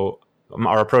 So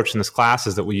our approach in this class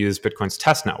is that we use Bitcoin's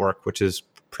test network, which is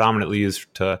predominantly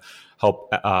used to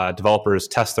help developers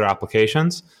test their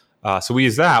applications. So we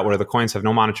use that, where the coins have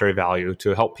no monetary value,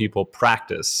 to help people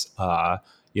practice,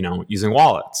 using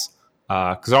wallets.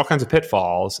 Because there are all kinds of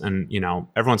pitfalls, and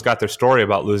everyone's got their story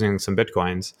about losing some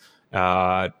Bitcoins.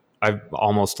 I've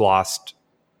almost lost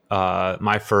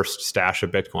my first stash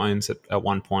of Bitcoins at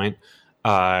one point,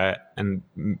 and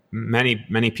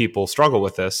many people struggle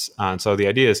with this. And so the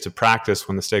idea is to practice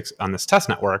when the stakes on this test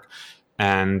network,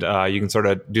 and you can sort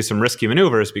of do some risky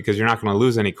maneuvers because you're not going to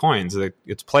lose any coins.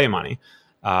 It's play money,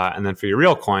 and then for your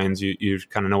real coins, you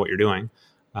kind of know what you're doing,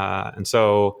 and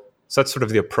so that's sort of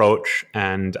the approach.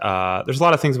 And there's a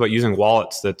lot of things about using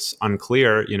wallets that's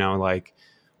unclear. Like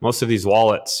most of these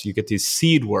wallets, you get these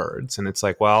seed words, and it's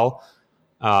like, well,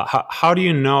 how do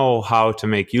you know how to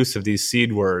make use of these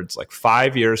seed words like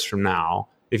 5 years from now?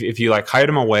 If you like hide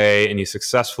them away and you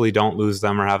successfully don't lose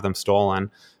them or have them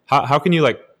stolen, how can you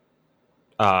like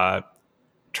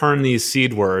turn these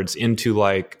seed words into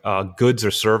like goods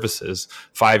or services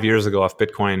 5 years ago? If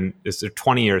Bitcoin is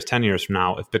 20 years, 10 years from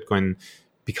now, if Bitcoin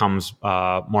becomes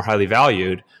more highly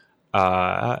valued,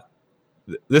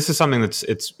 this is something that's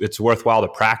it's worthwhile to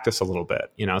practice a little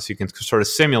bit, so you can sort of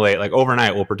simulate, like,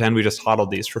 overnight we'll pretend we just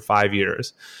hodled these for 5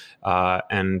 years,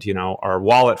 and our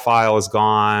wallet file is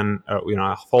gone,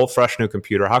 a whole fresh new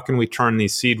computer. How can we turn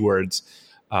these seed words,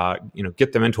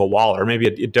 get them into a wallet, or maybe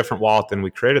a different wallet than we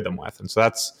created them with? And so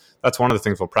that's one of the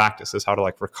things we'll practice, is how to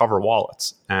like recover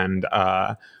wallets. And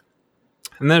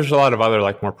there's a lot of other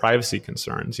like more privacy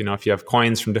concerns. If you have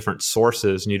coins from different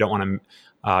sources and you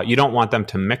don't want them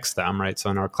to mix them, right? So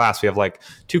in our class, we have like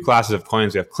two classes of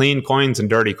coins. We have clean coins and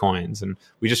dirty coins, and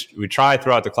we try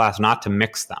throughout the class not to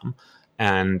mix them.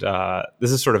 And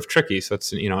this is sort of tricky. So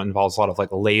it's, it involves a lot of like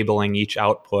labeling each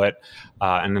output.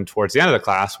 And then towards the end of the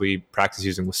class, we practice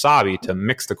using Wasabi to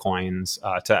mix the coins,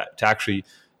 to actually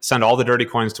send all the dirty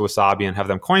coins to Wasabi and have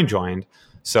them coin joined.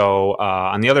 So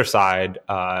on the other side,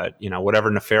 whatever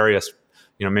nefarious,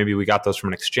 maybe we got those from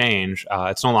an exchange,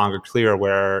 it's no longer clear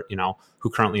where,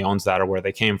 who currently owns that or where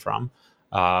they came from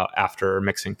after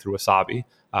mixing through Wasabi.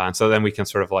 And so then we can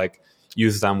sort of like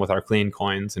use them with our clean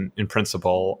coins in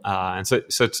principle. And so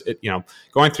it's,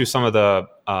 going through some of the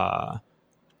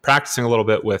practicing a little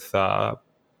bit with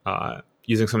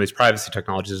using some of these privacy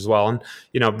technologies as well. And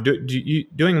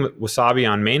doing Wasabi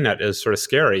on mainnet is sort of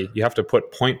scary. You have to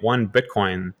put zero point 0.1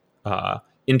 Bitcoin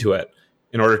into it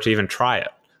in order to even try it.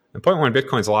 And 0.1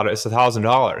 Bitcoin is it's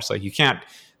 $1,000. Like you can't.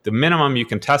 The minimum you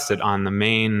can test it on the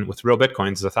main with real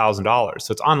Bitcoins is $1,000.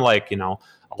 So it's unlike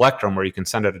Electrum where you can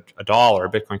send it $1, or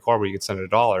Bitcoin Core where you can send it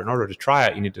 $1. In order to try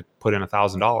it, you need to put in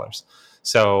 $1,000.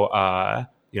 So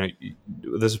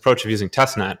this approach of using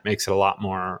testnet makes it a lot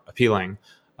more appealing.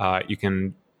 You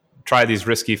can try these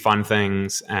risky, fun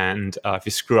things, and if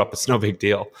you screw up, it's no big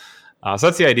deal. So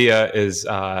that's the idea: is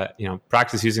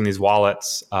practice using these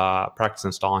wallets, practice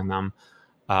installing them.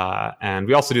 And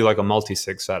we also do like a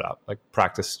multi-sig setup, like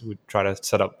practice. We try to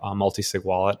set up a multi-sig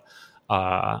wallet.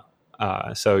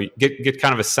 So you get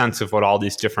kind of a sense of what all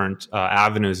these different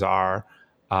avenues are.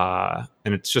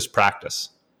 And it's just practice.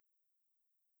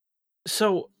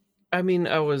 So, I mean,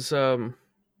 I was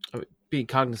being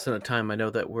cognizant of time. I know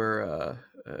that we're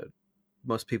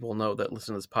most people know that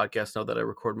listen to this podcast know that I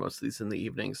record most of these in the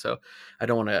evening. So I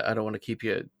don't want to keep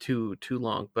you too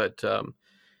long. But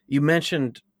you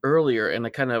mentioned earlier, and I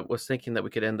kind of was thinking that we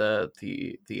could end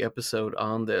the episode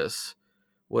on this.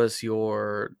 Was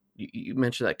you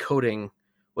mentioned that coding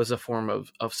was a form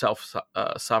of self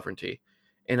sovereignty,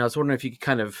 and I was wondering if you could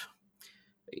kind of.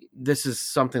 This is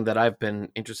something that I've been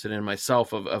interested in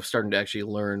myself of starting to actually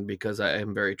learn, because I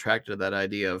am very attracted to that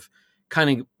idea of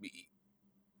kind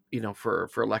of,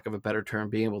 for lack of a better term,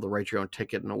 being able to write your own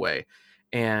ticket in a way.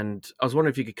 And I was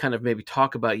wondering if you could kind of maybe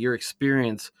talk about your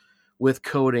experience with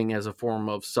coding as a form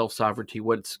of self-sovereignty,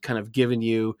 what it's kind of given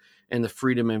you and the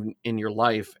freedom in your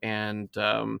life, and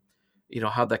how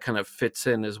that kind of fits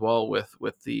in as well with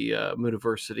the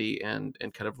Moodiversity and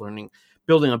kind of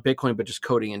building on Bitcoin, but just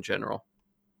coding in general.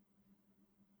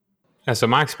 Yeah, so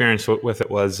my experience with it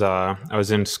was I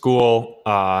was in school,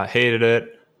 hated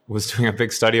it, was doing a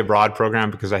big study abroad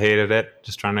program because I hated it,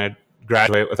 just trying to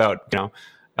graduate without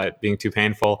it being too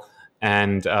painful.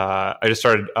 And I just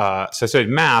started, so I studied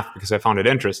math because I found it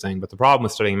interesting. But the problem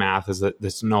with studying math is that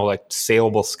there's no like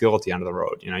saleable skill at the end of the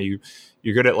road.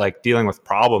 You're good at like dealing with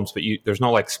problems, but there's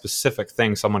no like specific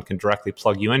thing someone can directly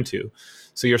plug you into.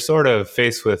 So you're sort of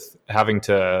faced with having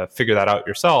to figure that out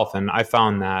yourself. And I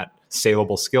found that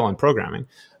saleable skill in programming.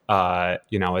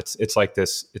 It's like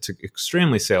this. It's an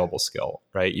extremely saleable skill,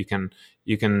 right? You can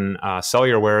sell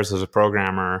your wares as a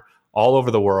programmer all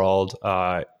over the world.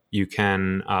 You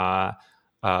can,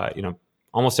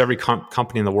 almost every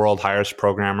company in the world hires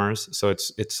programmers. So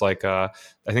it's like I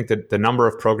think that the number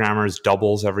of programmers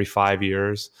doubles every 5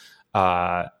 years.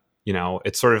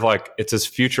 It's sort of like it's as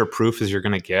future proof as you're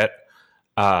going to get,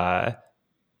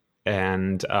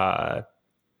 and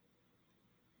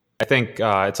I think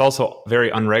it's also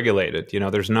very unregulated.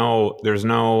 There's no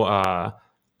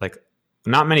like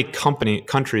not many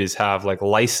countries have like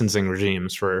licensing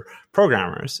regimes for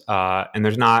programmers, and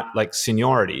there's not like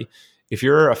seniority. If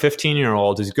you're a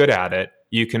 15-year-old who's good at it,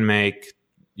 you can make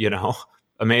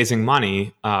amazing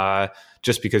money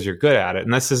just because you're good at it.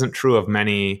 And this isn't true of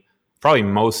probably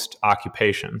most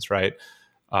occupations, right?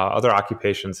 Other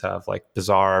occupations have like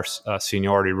bizarre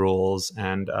seniority rules,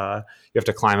 and you have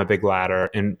to climb a big ladder.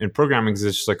 In programming, it's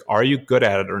just like, are you good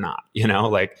at it or not?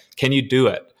 Like, can you do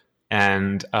it?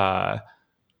 And I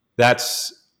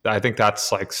think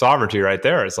that's like sovereignty right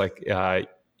there. It's like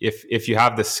if you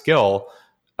have the skill,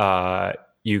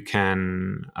 you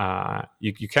can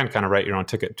kind of write your own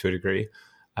ticket to a degree.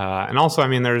 And also, I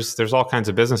mean, there's all kinds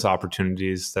of business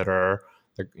opportunities that are.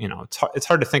 It's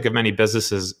hard to think of many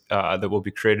businesses that will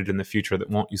be created in the future that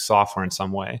won't use software in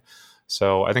some way.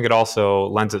 So I think it also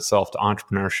lends itself to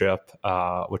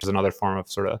entrepreneurship, which is another form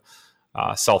of sort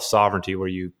of self-sovereignty, where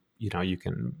you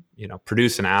can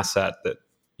produce an asset that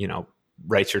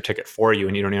writes your ticket for you,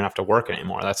 and you don't even have to work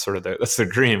anymore. That's sort of that's the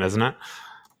dream, isn't it?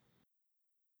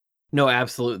 No,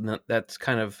 absolutely. That's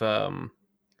kind of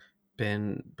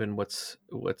been what's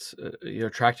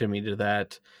attracted me to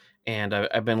that. And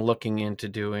I've been looking into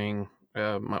doing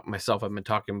myself. I've been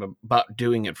talking about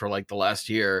doing it for like the last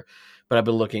year, but I've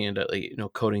been looking into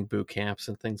coding boot camps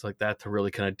and things like that to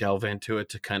really kind of delve into it,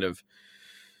 to kind of,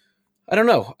 I don't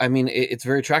know. I mean, it's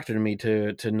very attractive to me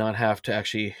to not have to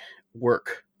actually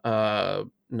work,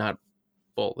 not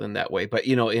well in that way, but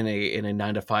in a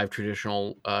 9-to-5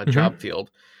 traditional job field,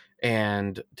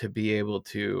 and to be able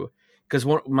to. Because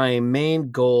my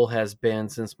main goal has been,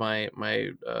 since my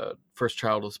first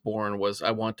child was born, was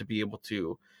I want to be able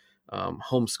to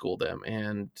homeschool them,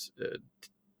 and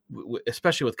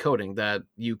especially with coding, that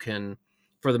you can,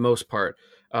 for the most part,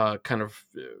 kind of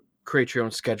create your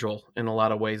own schedule in a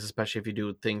lot of ways, especially if you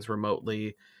do things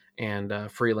remotely and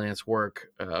freelance work.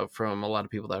 From a lot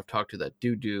of people that I've talked to that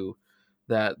do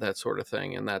that sort of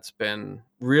thing. And that's been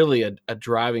really a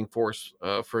driving force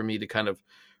for me to kind of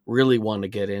really want to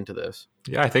get into this.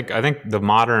 Yeah, I think the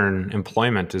modern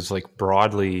employment is like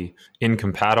broadly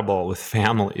incompatible with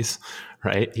families,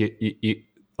 right? You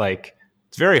like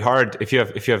it's very hard if you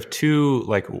have two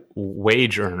like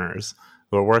wage earners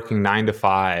who are working 9 to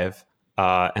 5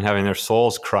 and having their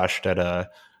souls crushed at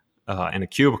in a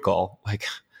cubicle. Like,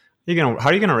 how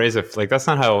are you gonna raise like that's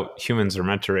not how humans are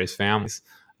meant to raise families.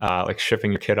 Like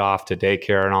shipping your kid off to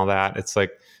daycare and all that. It's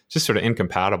like just sort of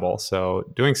incompatible. So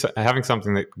having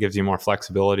something that gives you more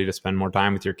flexibility to spend more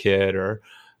time with your kid, or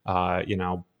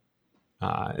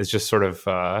it's just sort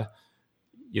of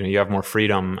you have more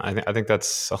freedom. I think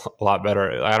that's a lot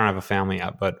better. I don't have a family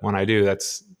yet, but when I do,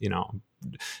 that's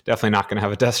definitely not going to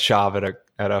have a desk job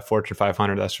at a Fortune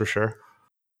 500. That's for sure.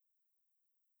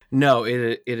 No,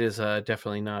 it is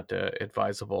definitely not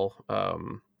advisable.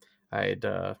 I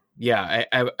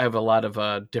have a lot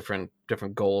of different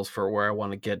goals for where I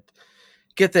want to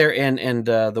get there, and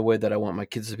the way that I want my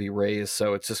kids to be raised.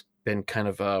 So it's just been kind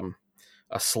of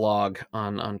a slog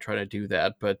on trying to do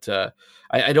that. But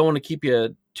I don't want to keep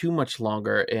you too much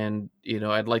longer, and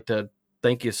I'd like to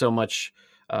thank you so much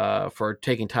for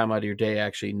taking time out of your day,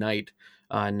 actually night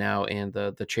now, and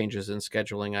the changes in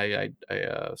scheduling. I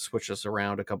switched this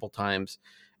around a couple times,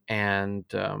 and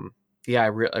I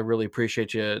really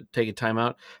appreciate you taking time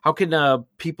out. How can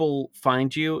people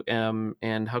find you,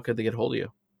 and how could they get hold of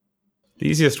you? The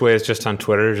easiest way is just on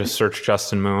Twitter. Just search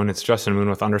Justin Moon. It's Justin Moon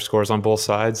with underscores on both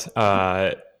sides.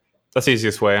 That's the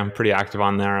easiest way. I'm pretty active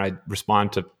on there. I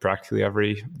respond to practically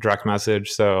every direct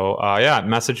message. So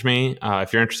message me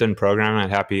if you're interested in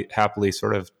programming. I'd happily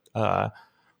sort of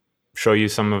show you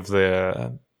some of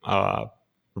the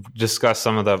discuss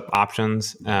some of the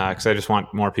options because I just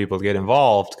want more people to get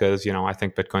involved because I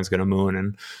think Bitcoin's going to moon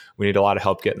and we need a lot of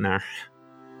help getting there.